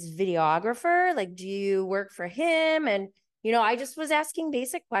his videographer? Like, do you work for him? And, I just was asking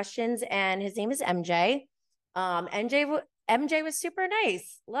basic questions and his name is MJ. MJ was super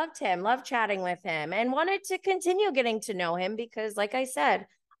nice. Loved him, loved chatting with him and wanted to continue getting to know him because like I said,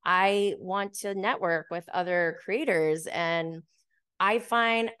 I want to network with other creators and I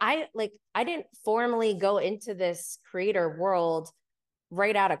find I didn't formally go into this creator world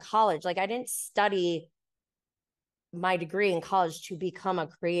right out of college. Like I didn't study my degree in college to become a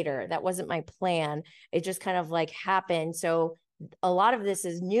creator. That wasn't my plan. It just kind of like happened. So a lot of this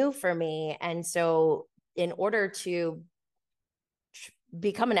is new for me. And so in order to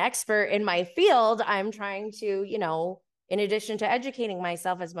become an expert in my field, I'm trying to, in addition to educating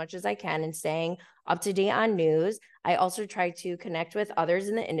myself as much as I can and staying up to date on news, I also try to connect with others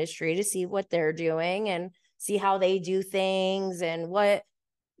in the industry to see what they're doing and see how they do things and what,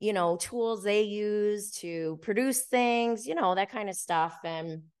 tools they use to produce things, that kind of stuff.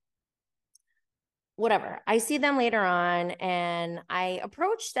 And whatever. I see them later on and I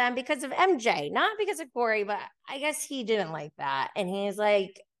approached them because of MJ, not because of Corey, but I guess he didn't like that. And he's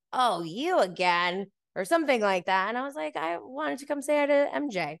like, oh, you again, or something like that. And I was like, I wanted to come say hi to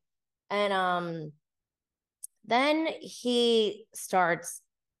MJ. And then he starts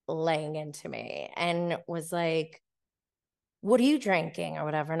laying into me and was like, what are you drinking or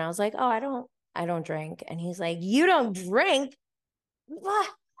whatever? And I was like, oh, I don't drink. And he's like, you don't drink? What?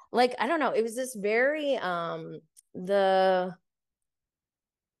 Like, I don't know. It was this very, the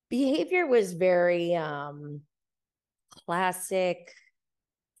behavior was very classic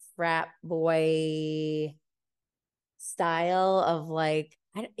frat boy style of like,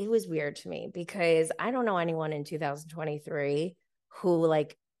 it was weird to me because I don't know anyone in 2023 who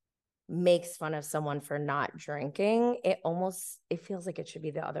like makes fun of someone for not drinking. It feels like it should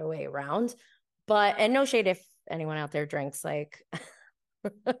be the other way around. But, and no shade if anyone out there drinks, like,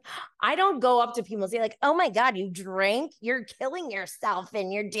 I don't go up to people and say, like, oh my God, you drink, you're killing yourself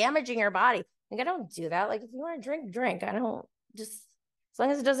and you're damaging your body. Like, I don't do that. Like, if you want to drink, drink. I don't just, as long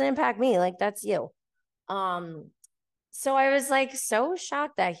as it doesn't impact me, like, that's you. So I was like so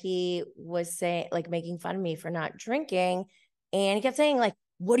shocked that he was saying, like, making fun of me for not drinking. And he kept saying, like,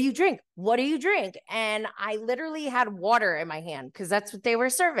 what do you drink? What do you drink? And I literally had water in my hand because that's what they were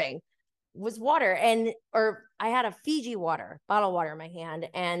serving was water. Or I had a Fiji water, bottled water in my hand,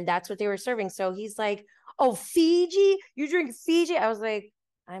 and that's what they were serving. So he's like, oh, Fiji? You drink Fiji? I was like,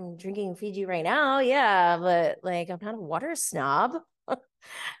 I'm drinking Fiji right now. Yeah, but like, I'm not a water snob.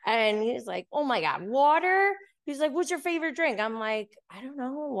 And he's like, oh my God, water? He's like, what's your favorite drink? I'm like, I don't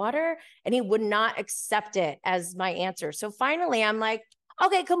know, water. And he would not accept it as my answer. So finally, I'm like,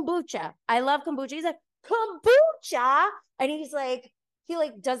 okay, kombucha. I love kombucha. He's like, kombucha. And he's like, he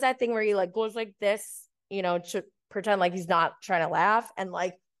like does that thing where he like goes like this, to pretend like he's not trying to laugh and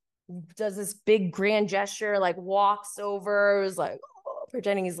like does this big grand gesture, like walks over, is like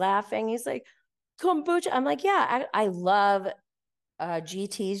pretending he's laughing. He's like, kombucha. I'm like, yeah, I love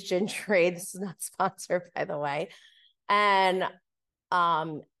GT's ginger ale. This is not sponsored, by the way. And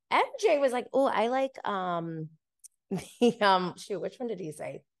MJ was like, oh, I like which one did he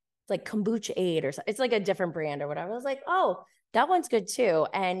say? It's like kombucha aid or something. It's like a different brand or whatever. I was like, oh, that one's good too.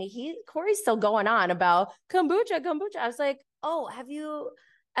 And Corey's still going on about kombucha. I was like, oh, have you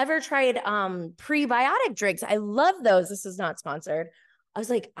ever tried prebiotic drinks? I love those. This is not sponsored. I was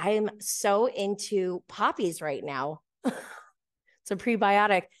like, I'm so into poppies right now. It's a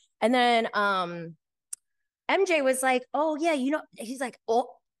prebiotic. And then MJ was like, oh yeah, he's like, oh,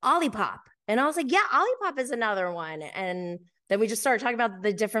 Olipop. And I was like, yeah, Olipop is another one. And then we just started talking about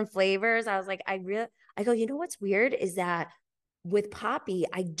the different flavors. I was like, I go, you know what's weird is that with Poppy,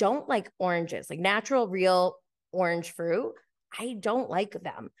 I don't like oranges, like natural, real orange fruit. I don't like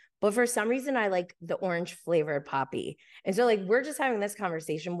them. But for some reason, I like the orange flavored Poppy. And so, like, we're just having this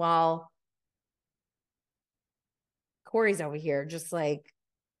conversation while Corey's over here, just like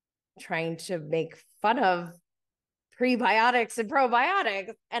trying to make fun of prebiotics and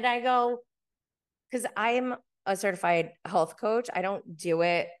probiotics. And I go, because I'm a certified health coach, I don't do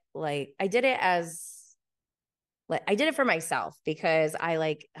it like I did it for myself because I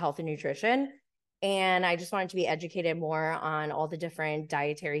like health and nutrition. And I just wanted to be educated more on all the different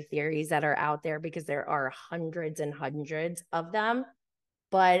dietary theories that are out there because there are hundreds and hundreds of them.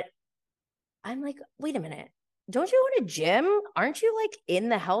 But I'm like, wait a minute. Don't you own a gym? Aren't you like in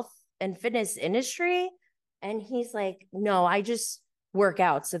the health and fitness industry? And he's like, no, I just work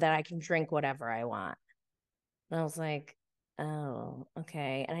out so that I can drink whatever I want. And I was like, oh,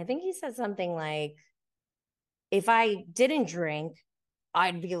 okay. And I think he said something like, if I didn't drink,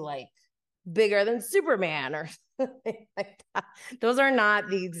 I'd be like bigger than Superman or something like that. Those are not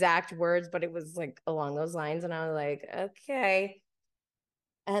the exact words, but it was like along those lines. And I was like, okay.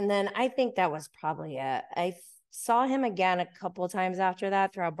 And then I think that was probably it. I saw him again a couple of times after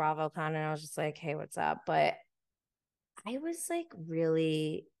that throughout Bravocon, and I was just like, hey, what's up? But I was like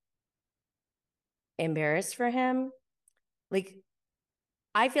really embarrassed for him. Like,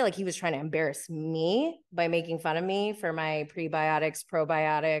 I feel like he was trying to embarrass me by making fun of me for my prebiotics,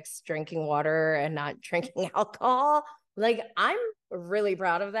 probiotics, drinking water, and not drinking alcohol. Like, I'm really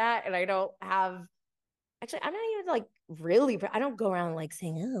proud of that. And I don't have, actually, I'm not even like really, I don't go around like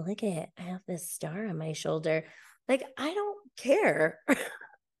saying, oh, look at, I have this star on my shoulder. Like, I don't care.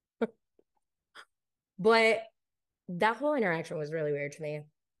 But that whole interaction was really weird to me.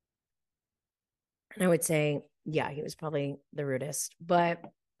 And I would say, yeah, he was probably the rudest. But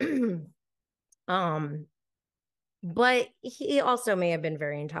um but he also may have been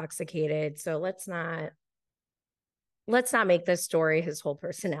very intoxicated, so let's not make this story his whole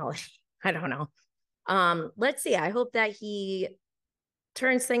personality. I don't know. Let's see. I hope that he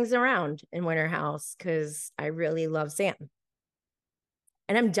turns things around in Winter House, because I really love Sam,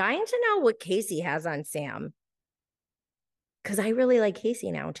 and I'm dying to know what Casey has on Sam, because I really like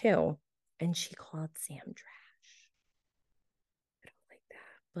Casey now too. And she called Sam trash. I don't like that,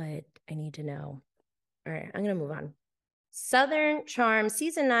 but I need to know. All right, I'm gonna move on. Southern Charm,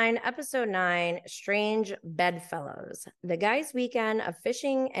 Season 9, Episode 9, Strange Bedfellows. The guys' weekend of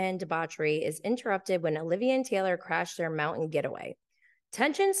fishing and debauchery is interrupted when Olivia and Taylor crash their mountain getaway.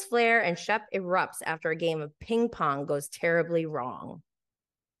 Tensions flare and Shep erupts after a game of ping pong goes terribly wrong.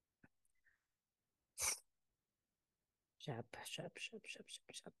 Shep.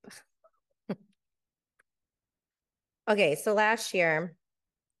 Okay, so last year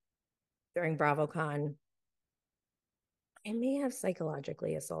during Bravocon, I may have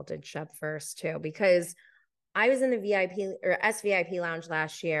psychologically assaulted Shep first too, because I was in the VIP or SVIP lounge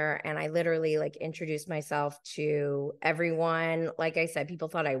last year, and I literally like introduced myself to everyone. Like I said, people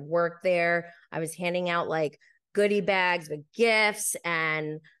thought I worked there. I was handing out like goodie bags with gifts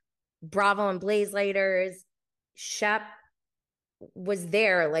and Bravo and Blaze lighters. Shep was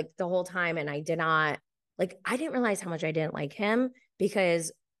there like the whole time, and I didn't realize how much I didn't like him,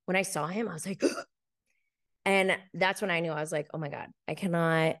 because when I saw him, I was like, and that's when I knew. I was like, oh my God, I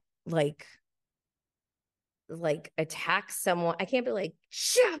cannot like attack someone. I can't be like,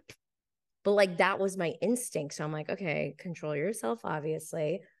 Shep. But like that was my instinct. So I'm like, okay, control yourself,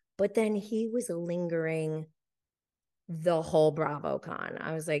 obviously. But then he was lingering the whole BravoCon.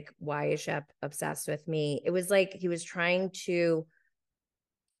 I was like, why is Shep obsessed with me? It was like he was trying to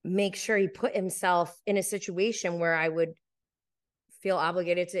make sure he put himself in a situation where I would feel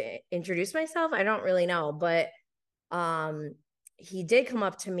obligated to introduce myself. I don't really know, but he did come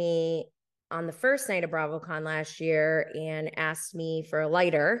up to me on the first night of BravoCon last year and asked me for a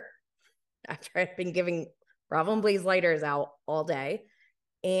lighter after I'd been giving Bravo and Blaze lighters out all day.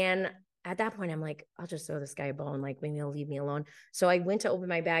 And at that point, I'm like, I'll just throw this guy a bone. Like, maybe he'll leave me alone. So I went to open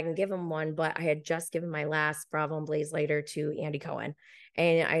my bag and give him one, but I had just given my last Bravo and Blaze lighter to Andy Cohen.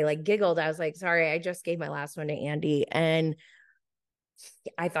 And I like giggled. I was like, sorry, I just gave my last one to Andy. And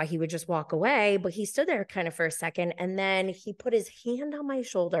I thought he would just walk away, but he stood there kind of for a second. And then he put his hand on my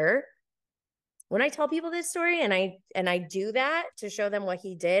shoulder. When I tell people this story and I do that to show them what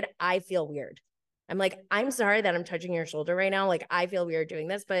he did, I feel weird. I'm like, I'm sorry that I'm touching your shoulder right now. Like, I feel weird doing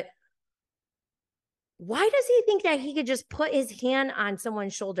this, but why does he think that he could just put his hand on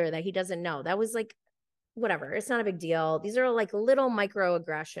someone's shoulder that he doesn't know? That was like, whatever. It's not a big deal. These are like little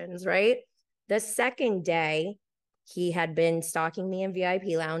microaggressions, right? The second day, he had been stalking me in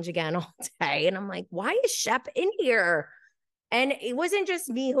VIP lounge again all day. And I'm like, why is Shep in here? And it wasn't just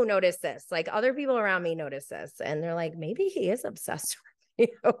me who noticed this. Like, other people around me noticed this. And they're like, maybe he is obsessed with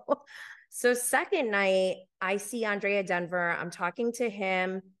you. So second night, I see Andrea Denver. I'm talking to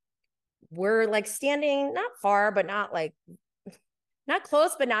him. We're like standing not far, but not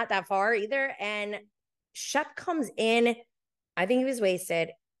close, but not that far either. And Shep comes in. I think he was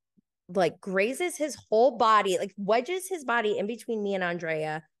wasted, like grazes his whole body, like wedges his body in between me and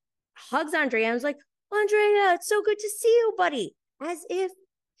Andrea, hugs Andrea. I was like, Andrea, it's so good to see you, buddy. As if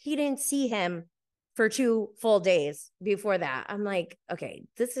he didn't see him for 2 full days before that. I'm like, okay,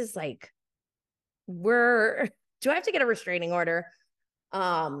 this is like, do I have to get a restraining order?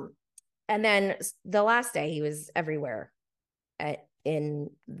 And then the last day he was everywhere in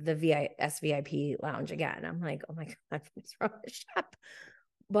the SVIP lounge again. I'm like, oh my God, what's wrong with Shep?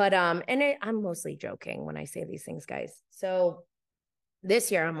 But I'm mostly joking when I say these things, guys. So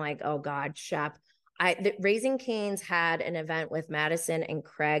this year I'm like, oh God, Shep. Raising Cane's had an event with Madison and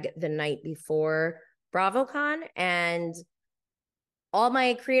Craig the night before BravoCon, and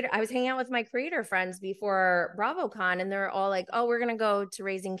I was hanging out with my creator friends before BravoCon, and they're all like, oh, we're gonna go to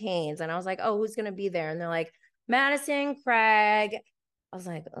Raising Cane's. And I was like, oh, who's gonna be there? And they're like, Madison, Craig. I was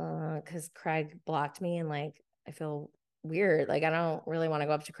like, because Craig blocked me, and like I feel weird. Like, I don't really want to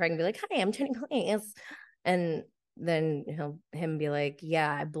go up to Craig and be like, hi, I'm Jenny Blaze. And then him be like,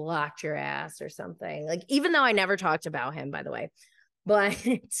 yeah, I blocked your ass or something. Like, even though I never talked about him, by the way, but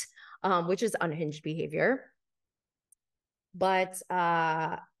which is unhinged behavior. But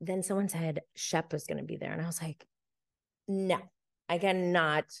then someone said Shep was going to be there. And I was like, no, I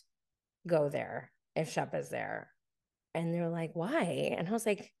cannot go there if Shep is there. And they're like, why? And I was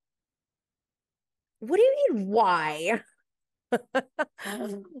like, what do you mean, why? But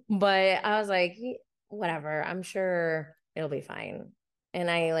I was like, whatever, I'm sure it'll be fine.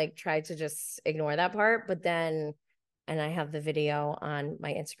 And I like tried to just ignore that part. But then, and I have the video on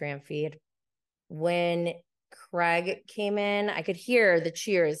my Instagram feed. When Craig came in, I could hear the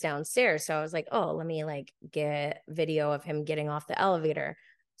cheers downstairs. So I was like, oh, let me like get video of him getting off the elevator.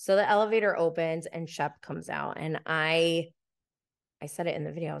 So the elevator opens and Shep comes out. And I said it in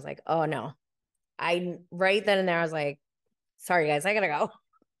the video. I was like, oh no. I right then and there, I was like, sorry guys, I gotta go.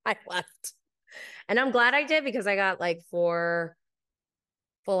 I left. And I'm glad I did because I got like 4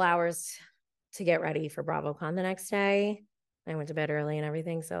 full hours to get ready for Bravocon the next day. I went to bed early and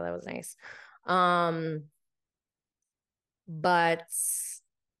everything, so that was nice. But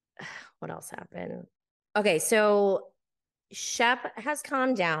what else happened? Okay, so Shep has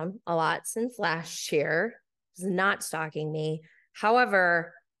calmed down a lot since last year. He's not stalking me.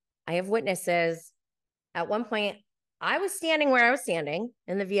 However, I have witnesses. At one point, I was standing where I was standing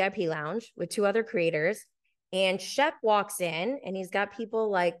in the VIP lounge with 2 other creators, and Shep walks in and he's got people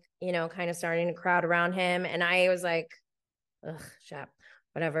like, kind of starting to crowd around him. And I was like, ugh, Shep,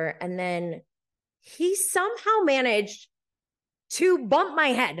 whatever. And then he somehow managed to bump my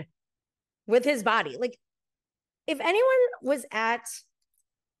head with his body. Like, if anyone was at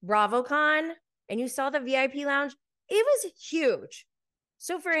Bravocon and you saw the VIP lounge, it was huge.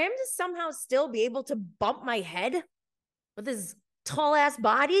 So for him to somehow still be able to bump my head with his tall ass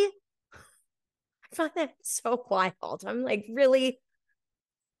body, I find that so wild. I'm like, really?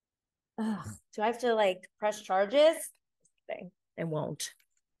 Ugh, do I have to like press charges? I won't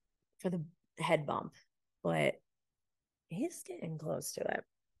for the head bump, but he's getting close to it.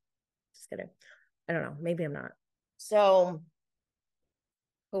 Just kidding. I don't know. Maybe I'm not. So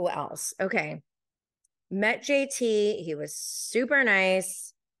who else? Okay. Met JT. He was super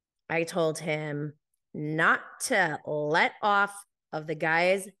nice. I told him not to let off of the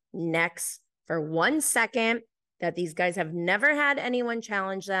guys' necks for 1 second, that these guys have never had anyone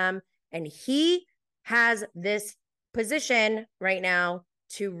challenge them. And he has this position right now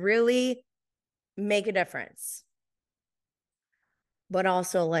to really make a difference. But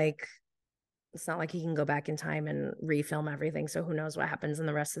also, like, it's not like he can go back in time and refilm everything. So who knows what happens in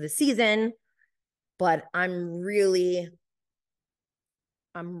the rest of the season. But I'm really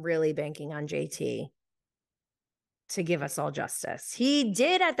banking on JT to give us all justice. He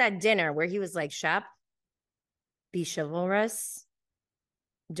did at that dinner where he was like, Shep, be chivalrous.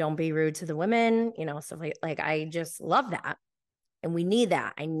 Don't be rude to the women, stuff like I just love that. And we need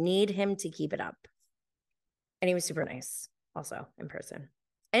that. I need him to keep it up. And he was super nice also in person.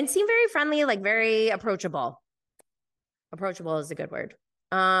 And seemed very friendly, like very approachable. Approachable is a good word.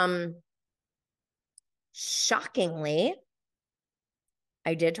 Shockingly,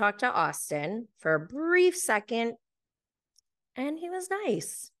 I did talk to Austin for a brief second, and he was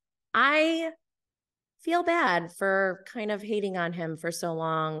nice. I feel bad for kind of hating on him for so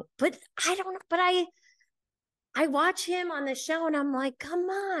long, but I don't know. But I watch him on the show and I'm like, come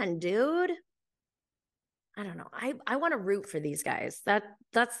on, dude. I don't know. I want to root for these guys.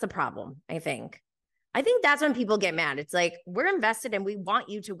 That's the problem, I think. I think that's when people get mad. It's like, we're invested and we want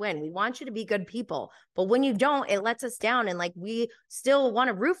you to win. We want you to be good people. But when you don't, it lets us down. And like, we still want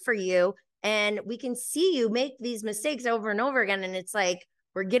to root for you. And we can see you make these mistakes over and over again. And it's like,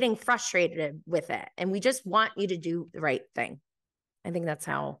 we're getting frustrated with it. And we just want you to do the right thing. I think that's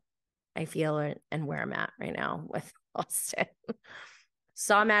how I feel and where I'm at right now with Austin.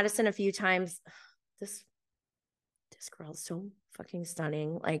 Saw Madison a few times. This girl's so fucking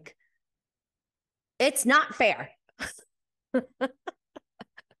stunning. Like, it's not fair.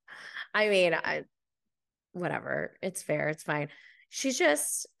 I mean, whatever. It's fair. It's fine. She's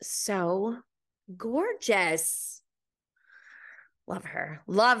just so gorgeous. Love her.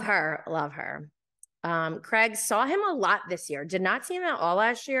 Love her. Love her. Craig, saw him a lot this year. Did not see him at all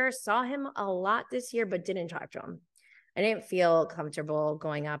last year. Saw him a lot this year, but didn't talk to him. I didn't feel comfortable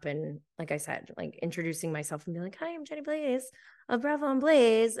going up and, like I said, like introducing myself and being like, hi, I'm Jenny Blaze of Bravocon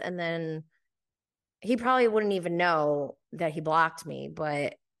Blaze. And then he probably wouldn't even know that he blocked me.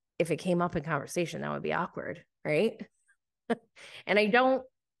 But if it came up in conversation, that would be awkward, right? And I don't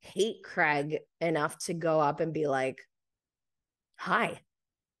hate Craig enough to go up and be like, hi,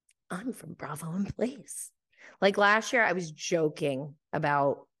 I'm from Bravocon Blaze. Like last year, I was joking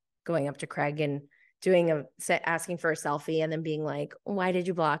about going up to Craig and asking for a selfie and then being like, why did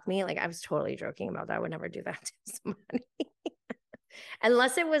you block me? Like I was totally joking about that. I would never do that to somebody.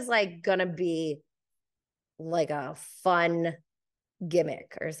 Unless it was like gonna be like a fun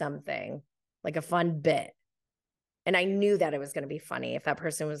gimmick or something, like a fun bit. And I knew that it was going to be funny if that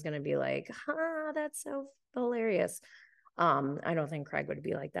person was going to be like, that's so hilarious. I don't think Craig would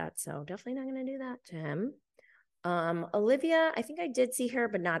be like that. So definitely not going to do that to him. Olivia, I think I did see her,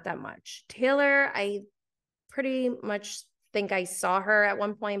 but not that much. Taylor, I pretty much think I saw her at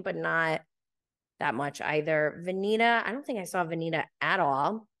one point, but not that much either. Vanita, I don't think I saw Vanita at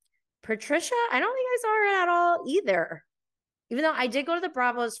all. Patricia, I don't think I saw her at all either. Even though I did go to the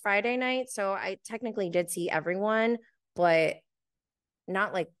Bravos Friday night, so I technically did see everyone, but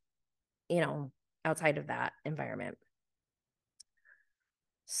not like, outside of that environment.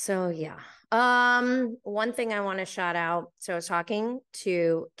 So yeah. One thing I want to shout out. So I was talking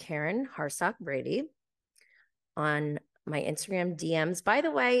to Karen Harsock Brady on my Instagram DMs. By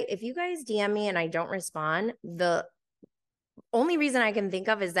the way, if you guys DM me and I don't respond, the only reason I can think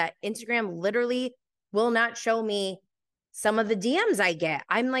of is that Instagram literally will not show me some of the DMs I get.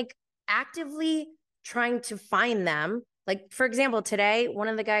 I'm like actively trying to find them. Like, for example, today, one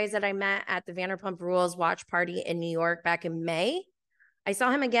of the guys that I met at the Vanderpump Rules watch party in New York back in May, I saw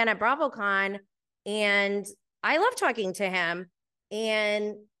him again at Bravocon and I love talking to him.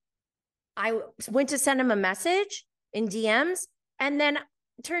 And I went to send him a message in DMs. And then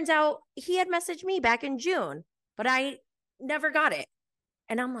it turns out he had messaged me back in June, but I never got it.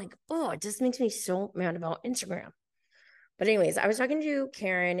 And I'm like, oh, it just makes me so mad about Instagram. But anyways, I was talking to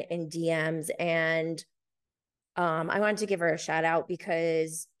Karen in DMs and I wanted to give her a shout out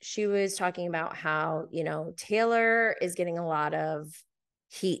because she was talking about how, Taylor is getting a lot of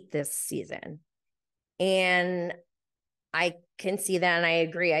heat this season. And I can see that and I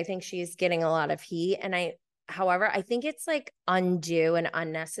agree. I think she's getting a lot of heat. And however, I think it's like undue and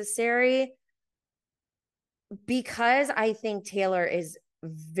unnecessary because I think Taylor is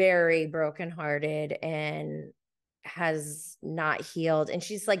very brokenhearted and has not healed. And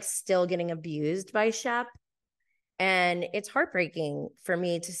she's like still getting abused by Shep. And it's heartbreaking for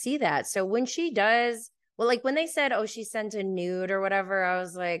me to see that. So when she does, well, like when they said, oh, she sent a nude or whatever, I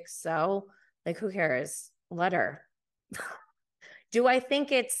was like, so like, who cares? Let her. Do I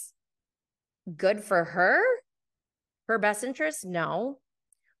think it's good for her best interest? No.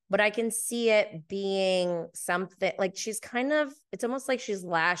 But I can see it being something like it's almost like she's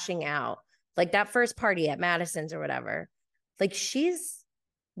lashing out. Like that first party at Madison's or whatever. Like she's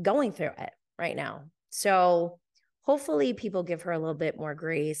going through it right now. So hopefully people give her a little bit more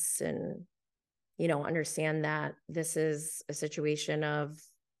grace and, understand that this is a situation of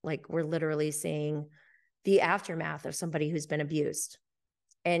like, we're literally seeing the aftermath of somebody who's been abused.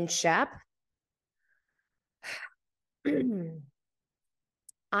 And Shep,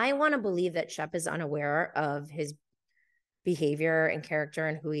 I want to believe that Shep is unaware of his behavior and character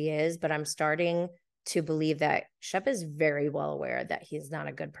and who he is, but I'm starting to believe that Shep is very well aware that he's not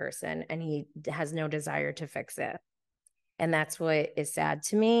a good person and he has no desire to fix it. And that's what is sad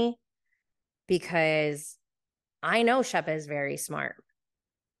to me because I know Shep is very smart.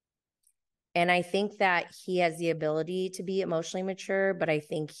 And I think that he has the ability to be emotionally mature, but I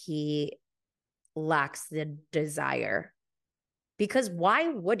think he lacks the desire. Because why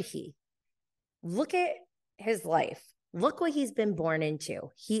would he? Look at his life. Look what he's been born into.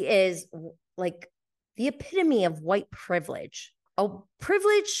 He is like the epitome of white privilege, a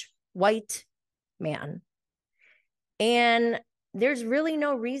privileged white man. And there's really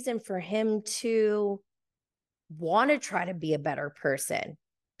no reason for him to want to try to be a better person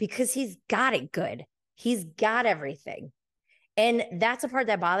because he's got it good. He's got everything. And that's a part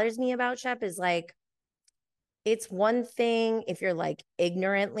that bothers me about Shep is like, it's one thing if you're like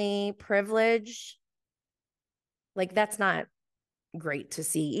ignorantly privileged, like that's not great to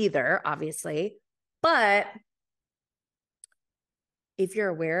see either, obviously. But if you're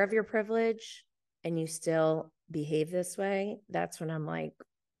aware of your privilege and you still behave this way, that's when I'm like,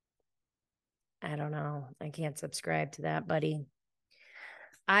 I don't know. I can't subscribe to that, buddy.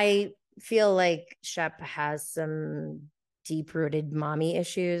 I feel like Shep has some deep-rooted mommy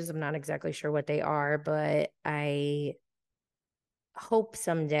issues. I'm not exactly sure what they are, but I hope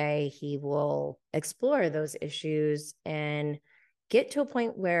someday he will explore those issues and get to a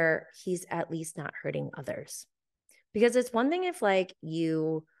point where he's at least not hurting others. Because it's one thing if like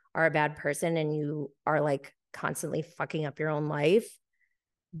you are a bad person and you are like constantly fucking up your own life,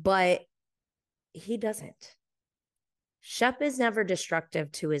 but he doesn't. Shep is never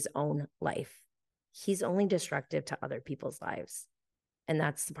destructive to his own life. he's only destructive to other people's lives. And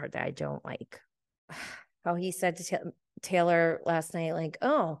that's the part that I don't like. How he said to Taylor last night, like,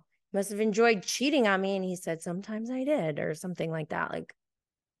 oh, must have enjoyed cheating on me. And he said, sometimes I did, or something like that. Like,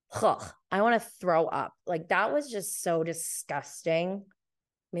 ugh, I want to throw up. Like, that was just so disgusting.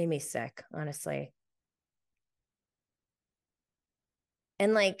 Made me sick, honestly.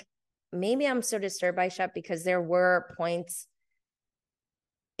 And like, maybe I'm so disturbed by Shep because there were points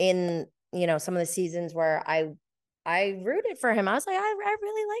in, some of the seasons where I rooted for him. I was like, I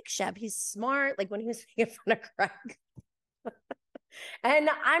really like Shep. He's smart. Like when he was making fun of Craig. And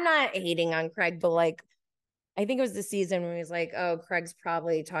I'm not hating on Craig, but like, I think it was the season when he was like, oh, Craig's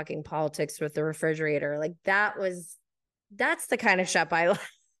probably talking politics with the refrigerator. Like that's the kind of Shep I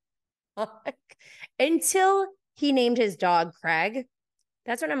like. Until he named his dog Craig.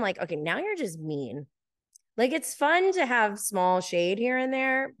 That's when I'm like, okay, now you're just mean. Like it's fun to have small shade here and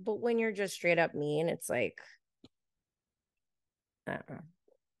there, but when you're just straight up mean, it's like, I don't know.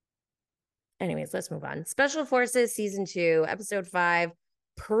 Anyways, let's move on. Special Forces Season 2, Episode 5,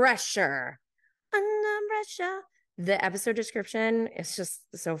 Pressure. Under pressure. The episode description is just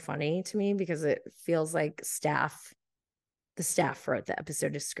so funny to me because it feels like the staff wrote the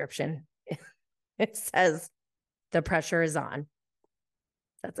episode description. It says, the pressure is on.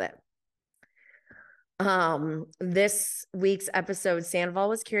 That's it. This week's episode, Sandoval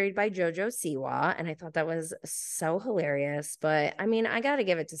was carried by JoJo Siwa, and I thought that was so hilarious. But I mean, I got to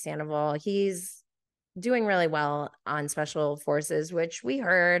give it to Sandoval. He's doing really well on Special Forces, which we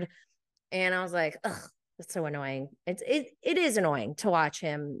heard, and I was like, ugh, that's so annoying. It is annoying to watch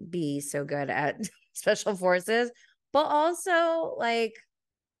him be so good at Special Forces, but also like,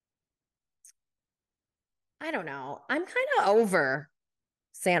 I don't know. I'm kind of over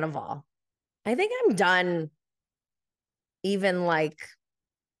Sandoval. I think I'm done even like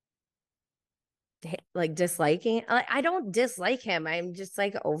disliking. I don't dislike him. I'm just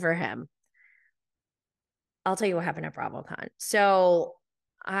like over him. I'll tell you what happened at BravoCon. So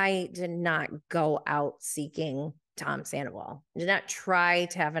I did not go out seeking Tom Sandoval. I did not try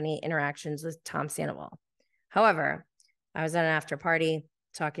to have any interactions with Tom Sandoval. However, I was at an after party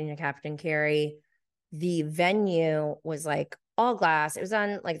talking to Captain Carey. The venue was like all glass. It was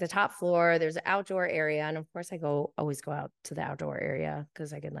on like the top floor. There's an outdoor area. And of course I always go out to the outdoor area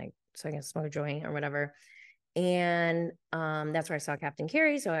because I can smoke a joint or whatever. And that's where I saw Captain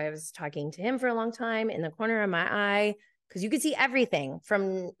Carey. So I was talking to him for a long time in the corner of my eye because you could see everything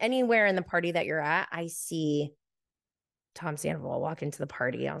from anywhere in the party that you're at. I see Tom Sandoval walk into the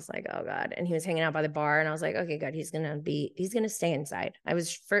party. I was like, oh God. And he was hanging out by the bar. And I was like, okay, good. He's going to stay inside.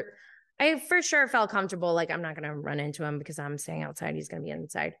 I for sure felt comfortable. Like I'm not going to run into him because I'm staying outside. He's going to be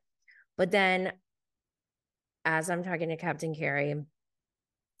inside. But then as I'm talking to Captain Carey,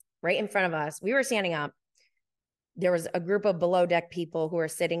 right in front of us, we were standing up. There was a group of below deck people who were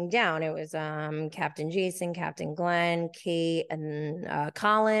sitting down. It was Captain Jason, Captain Glenn, Kate, and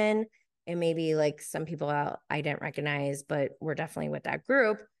Colin, and maybe like some people I didn't recognize, but we're definitely with that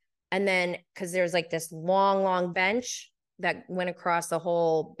group. And then because there's like this long bench that went across the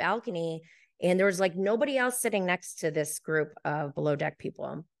whole balcony, and there was like nobody else sitting next to this group of below deck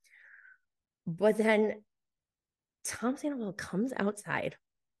people. But then Tom Sandoval comes outside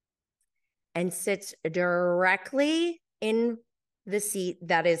and sits directly in the seat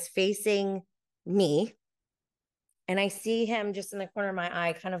that is facing me. And I see him just in the corner of my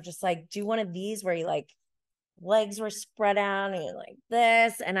eye, kind of just like do one of these where he like legs were spread out and like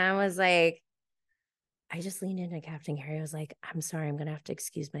this. And I was like, I just leaned into Captain Carey. I was like, I'm sorry, I'm going to have to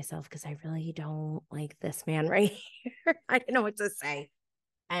excuse myself because I really don't like this man right here. I didn't know what to say.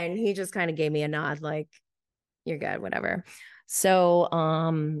 And he just kind of gave me a nod, like, you're good, whatever. So,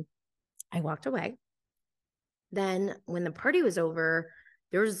 I walked away. Then when the party was over,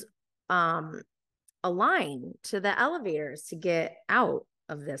 there was a line to the elevators to get out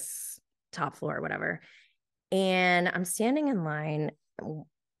of this top floor or whatever. And I'm standing in line.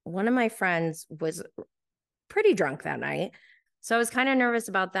 One of my friends was pretty drunk that night. So I was kind of nervous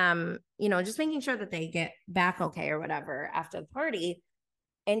about them, just making sure that they get back okay or whatever after the party.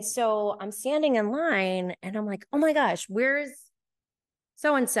 And so I'm standing in line and I'm like, oh my gosh, where's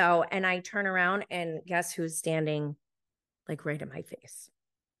so-and-so? And I turn around and guess who's standing like right in my face?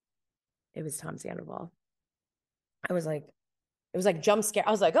 It was Tom Sandoval. It was like jump scare.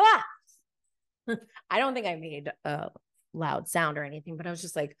 I was like, ah! I don't think I made a loud sound or anything, but I was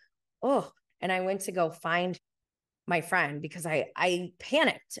just like, oh. And I went to go find my friend because I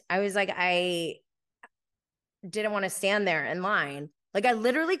panicked. I was like, I didn't want to stand there in line. Like I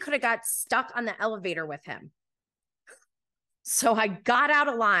literally could have got stuck on the elevator with him. So I got out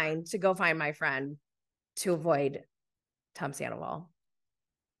of line to go find my friend to avoid Tom Sandoval.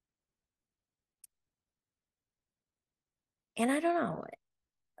 And I don't know,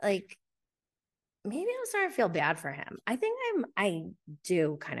 like, maybe I'm starting to feel bad for him. I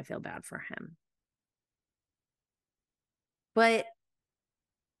do kind of feel bad for him. But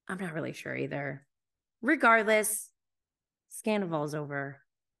I'm not really sure either. Regardless, Scandival's over.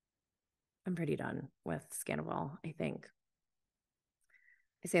 I'm pretty done with Scandival, I think.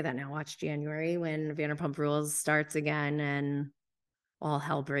 I say that now. Watch January when Vanderpump Rules starts again and all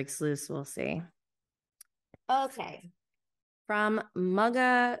hell breaks loose. We'll see. Okay. From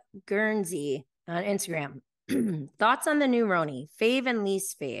Mugga Guernsey on Instagram. Thoughts on the new Roni, fave and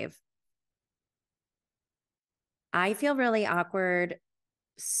least fave. I feel really awkward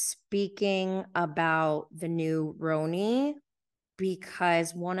speaking about the new Roni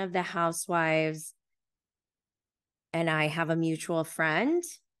because one of the housewives and I have a mutual friend,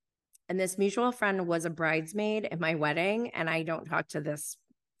 and this mutual friend was a bridesmaid at my wedding, and I don't talk to this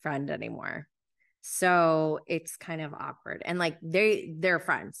friend anymore. So it's kind of awkward. And like they're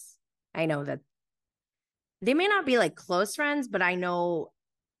friends. I know that they may not be like close friends, but I know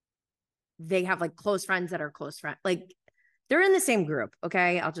they have like close friends that are close friends. Like they're in the same group.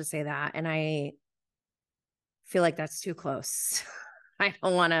 Okay. I'll just say that. And I feel like that's too close. I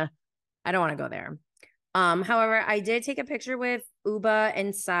don't want to go there. However, I did take a picture with Uba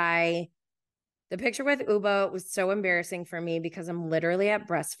and Sai. The picture with Uba was so embarrassing for me because I'm literally at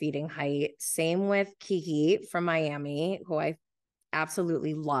breastfeeding height. Same with Kiki from Miami, who I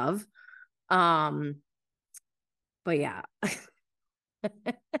absolutely love. But yeah.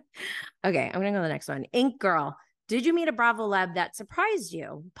 Okay, I'm gonna go to the next one. Ink Girl, did you meet a Bravo Lab that surprised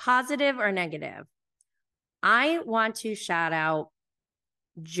you, positive or negative? I want to shout out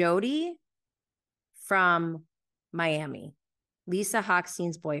Jody from Miami, Lisa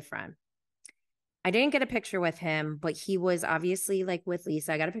Hochstein's boyfriend. I didn't get a picture with him, but he was obviously like with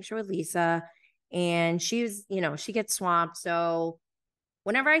Lisa. I got a picture with Lisa and she was, she gets swamped. So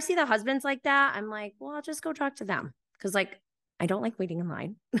whenever I see the husbands like that, I'm like, well, I'll just go talk to them. Cause like, I don't like waiting in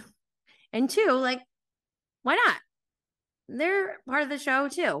line. And two, like, why not? They're part of the show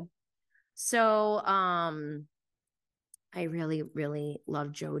too. So, I really, really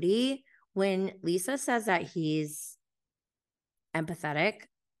love Jody. When Lisa says that he's empathetic,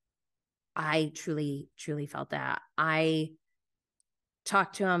 I truly, truly felt that. I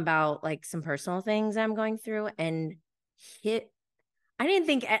talked to him about like some personal things I'm going through, and I didn't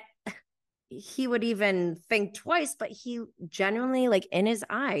think he would even think twice, but he genuinely, like in his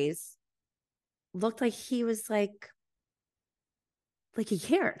eyes, looked like he was like he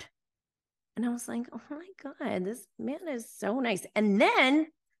cared. And I was like, oh my God, this man is so nice. And then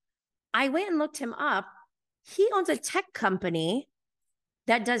I went and looked him up. He owns a tech company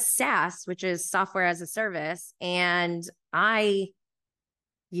that does SaaS, which is software as a service. And I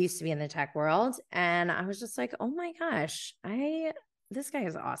used to be in the tech world. And I was just like, oh my gosh, this guy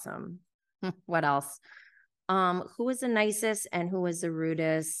is awesome. What else? Who was the nicest and who was the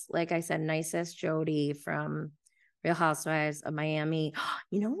rudest? Like I said, nicest Jody from Real Housewives of Miami.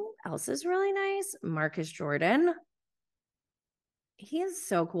 You know who else is really nice? Marcus Jordan. He is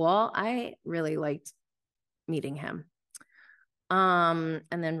so cool. I really liked meeting him. And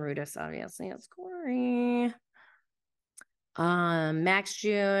then rudest, obviously, it's Corey. Max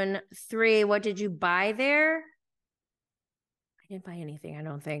June 3. What did you buy there? I didn't buy anything, I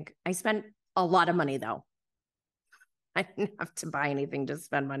don't think. I spent a lot of money though. I didn't have to buy anything to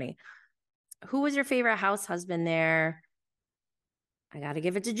spend money. Who was your favorite house husband there? I got to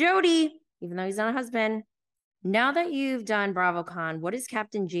give it to Jody, even though he's not a husband. Now that you've done BravoCon, what is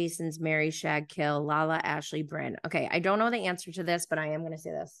Captain Jason's Mary Shag Kill, Lala, Ashley, Bryn? Okay, I don't know the answer to this, but I am going to say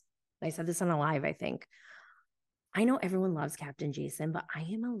this. I said this on a live, I think. I know everyone loves Captain Jason, but I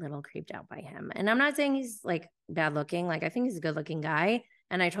am a little creeped out by him. And I'm not saying he's like bad looking. Like I think he's a good looking guy.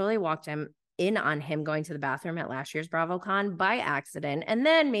 And I totally walked him in on him going to the bathroom at last year's BravoCon by accident, and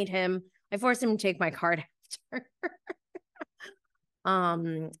then I forced him to take my card after.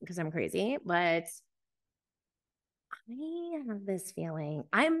 Because I'm crazy, but I have this feeling.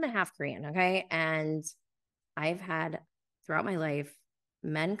 I'm half Korean, okay? And I've had throughout my life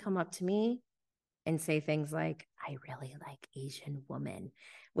men come up to me and say things like, I really like Asian women,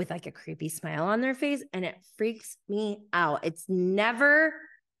 with like a creepy smile on their face. And it freaks me out. It's never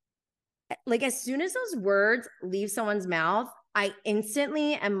like, as soon as those words leave someone's mouth, I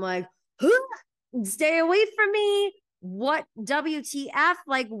instantly am like, stay away from me. What WTF?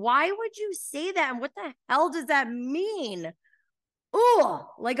 Like, why would you say that? And what the hell does that mean? Oh,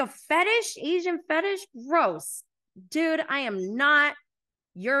 like a fetish, Asian fetish? Gross. dude, I am not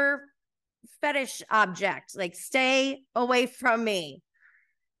your fetish object. Like, stay away from me.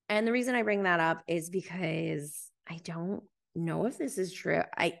 And the reason I bring that up is because I don't know if this is true.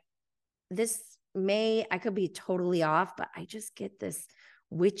 I could be totally off, but I just get this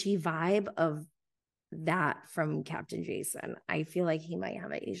witchy vibe of that from Captain Jason. I feel like he might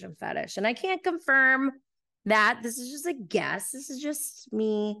have an Asian fetish, and I can't confirm that. This is just a guess. This is just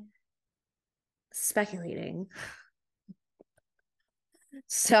me speculating.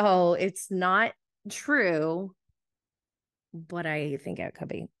 So it's not true, but I think it could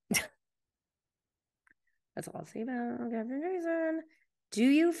be. That's all I'll say about Captain Jason. Do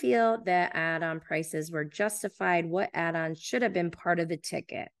you feel that add-on prices were justified? What add-ons should have been part of the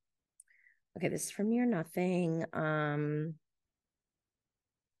ticket? Okay, this is from Near Nothing. I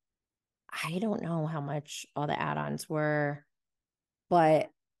don't know how much all the add-ons were, but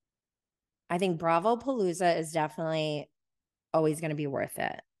I think Bravo Palooza is definitely always going to be worth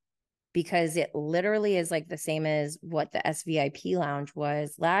it because it literally is like the same as what the SVIP lounge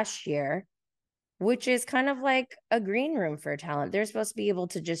was last year, which is kind of like a green room for talent. They're supposed to be able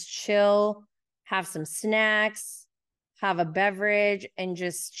to just chill, have some snacks, have a beverage, and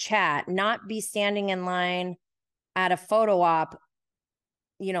just chat, not be standing in line at a photo op,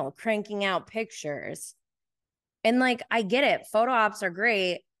 you know, cranking out pictures. And like, I get it. Photo ops are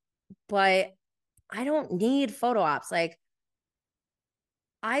great, but I don't need photo ops. Like,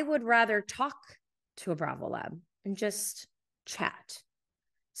 I would rather talk to a Bravo Lab and just chat.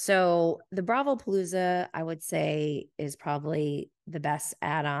 So the Bravo Palooza, I would say, is probably the best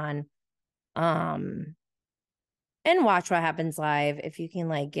add-on. And watch what happens live if you can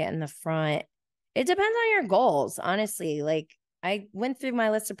like get in the front. It depends on your goals, honestly. Like I went through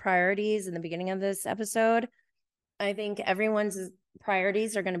my list of priorities in the beginning of this episode. I think everyone's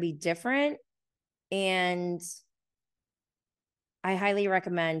priorities are going to be different. And I highly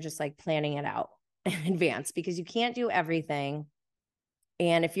recommend just like planning it out in advance because you can't do everything.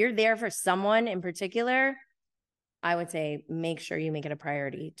 And if you're there for someone in particular, I would say make sure you make it a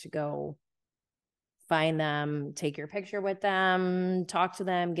priority to go find them, take your picture with them, talk to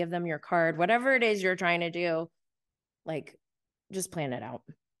them, give them your card, whatever it is you're trying to do, like just plan it out.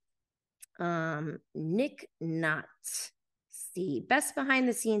 Nick Knott, C, best behind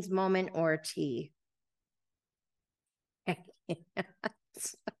the scenes moment or tea.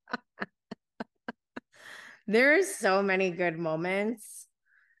 There's so many good moments.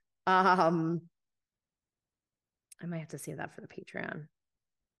 I might have to say that for the Patreon.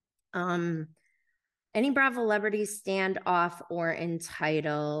 Any Bravo celebrities stand off or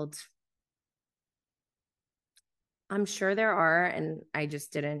entitled? I'm sure there are, and I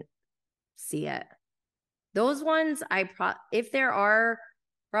just didn't see it. Those ones, if there are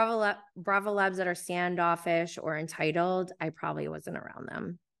Bravo Labs that are standoffish or entitled, I probably wasn't around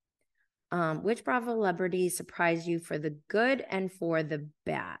them. Which Bravo celebrity surprised you for the good and for the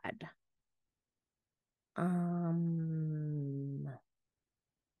bad? For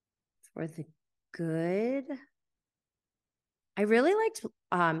the good, I really liked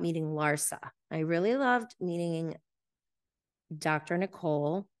meeting Larsa. I really loved meeting Dr.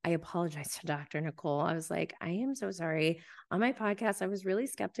 Nicole. I apologize to Dr. Nicole. I was like, I am so sorry. On my podcast, I was really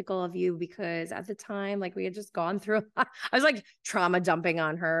skeptical of you because at the time, like we had just gone through, I was like trauma dumping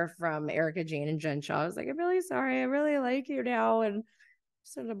on her from Erica Jane and Jen Shaw. I was like, I'm really sorry. I really like you now. And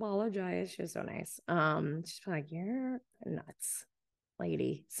just to apologize. She was so nice. She's like, you're nuts,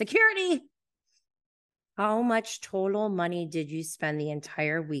 lady. Security. How much total money did you spend the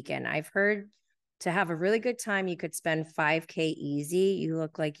entire weekend? I've heard to have a really good time, you could spend $5,000 easy. You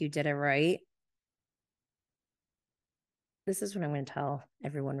look like you did it right. This is what I'm going to tell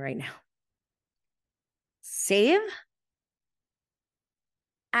everyone right now. Save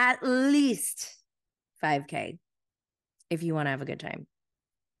at least $5,000 if you want to have a good time.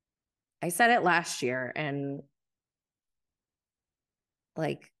 I said it last year and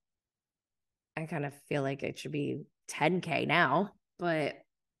like, I kind of feel like it should be $10,000 now, but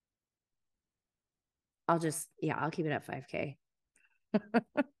I'll keep it at $5,000.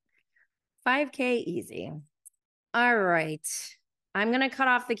 $5,000 easy. All right. I'm going to cut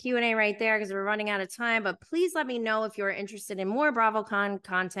off the Q&A right there because we're running out of time, but please let me know if you're interested in more Bravocon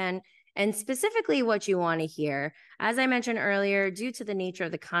content and specifically what you want to hear. As I mentioned earlier, due to the nature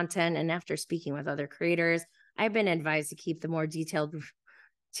of the content and after speaking with other creators, I've been advised to keep the more detailed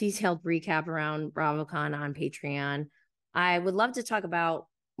recap around Bravocon on Patreon. I would love to talk about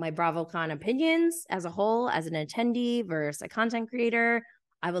my Bravocon opinions as a whole, as an attendee versus a content creator.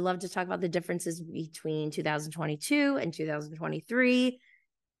 I would love to talk about the differences between 2022 and 2023,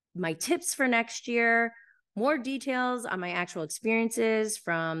 my tips for next year. more details on my actual experiences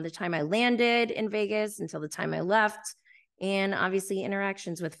from the time I landed in Vegas until the time I left, and obviously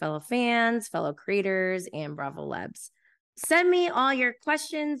interactions with fellow fans, fellow creators, and Bravo Labs. Send me all your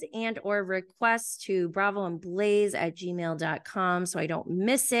questions and or requests to bravoandblaze@gmail.com so I don't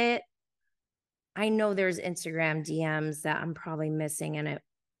miss it. I know there's Instagram DMs that I'm probably missing, and it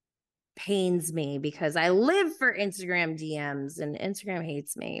pains me because I live for Instagram DMs and Instagram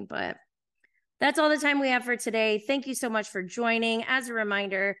hates me, but that's all the time we have for today. Thank you so much for joining. As a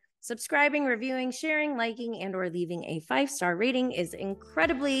reminder, subscribing, reviewing, sharing, liking, and or leaving a 5-star rating is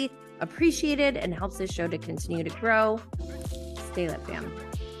incredibly appreciated and helps this show to continue to grow. Stay lit, fam.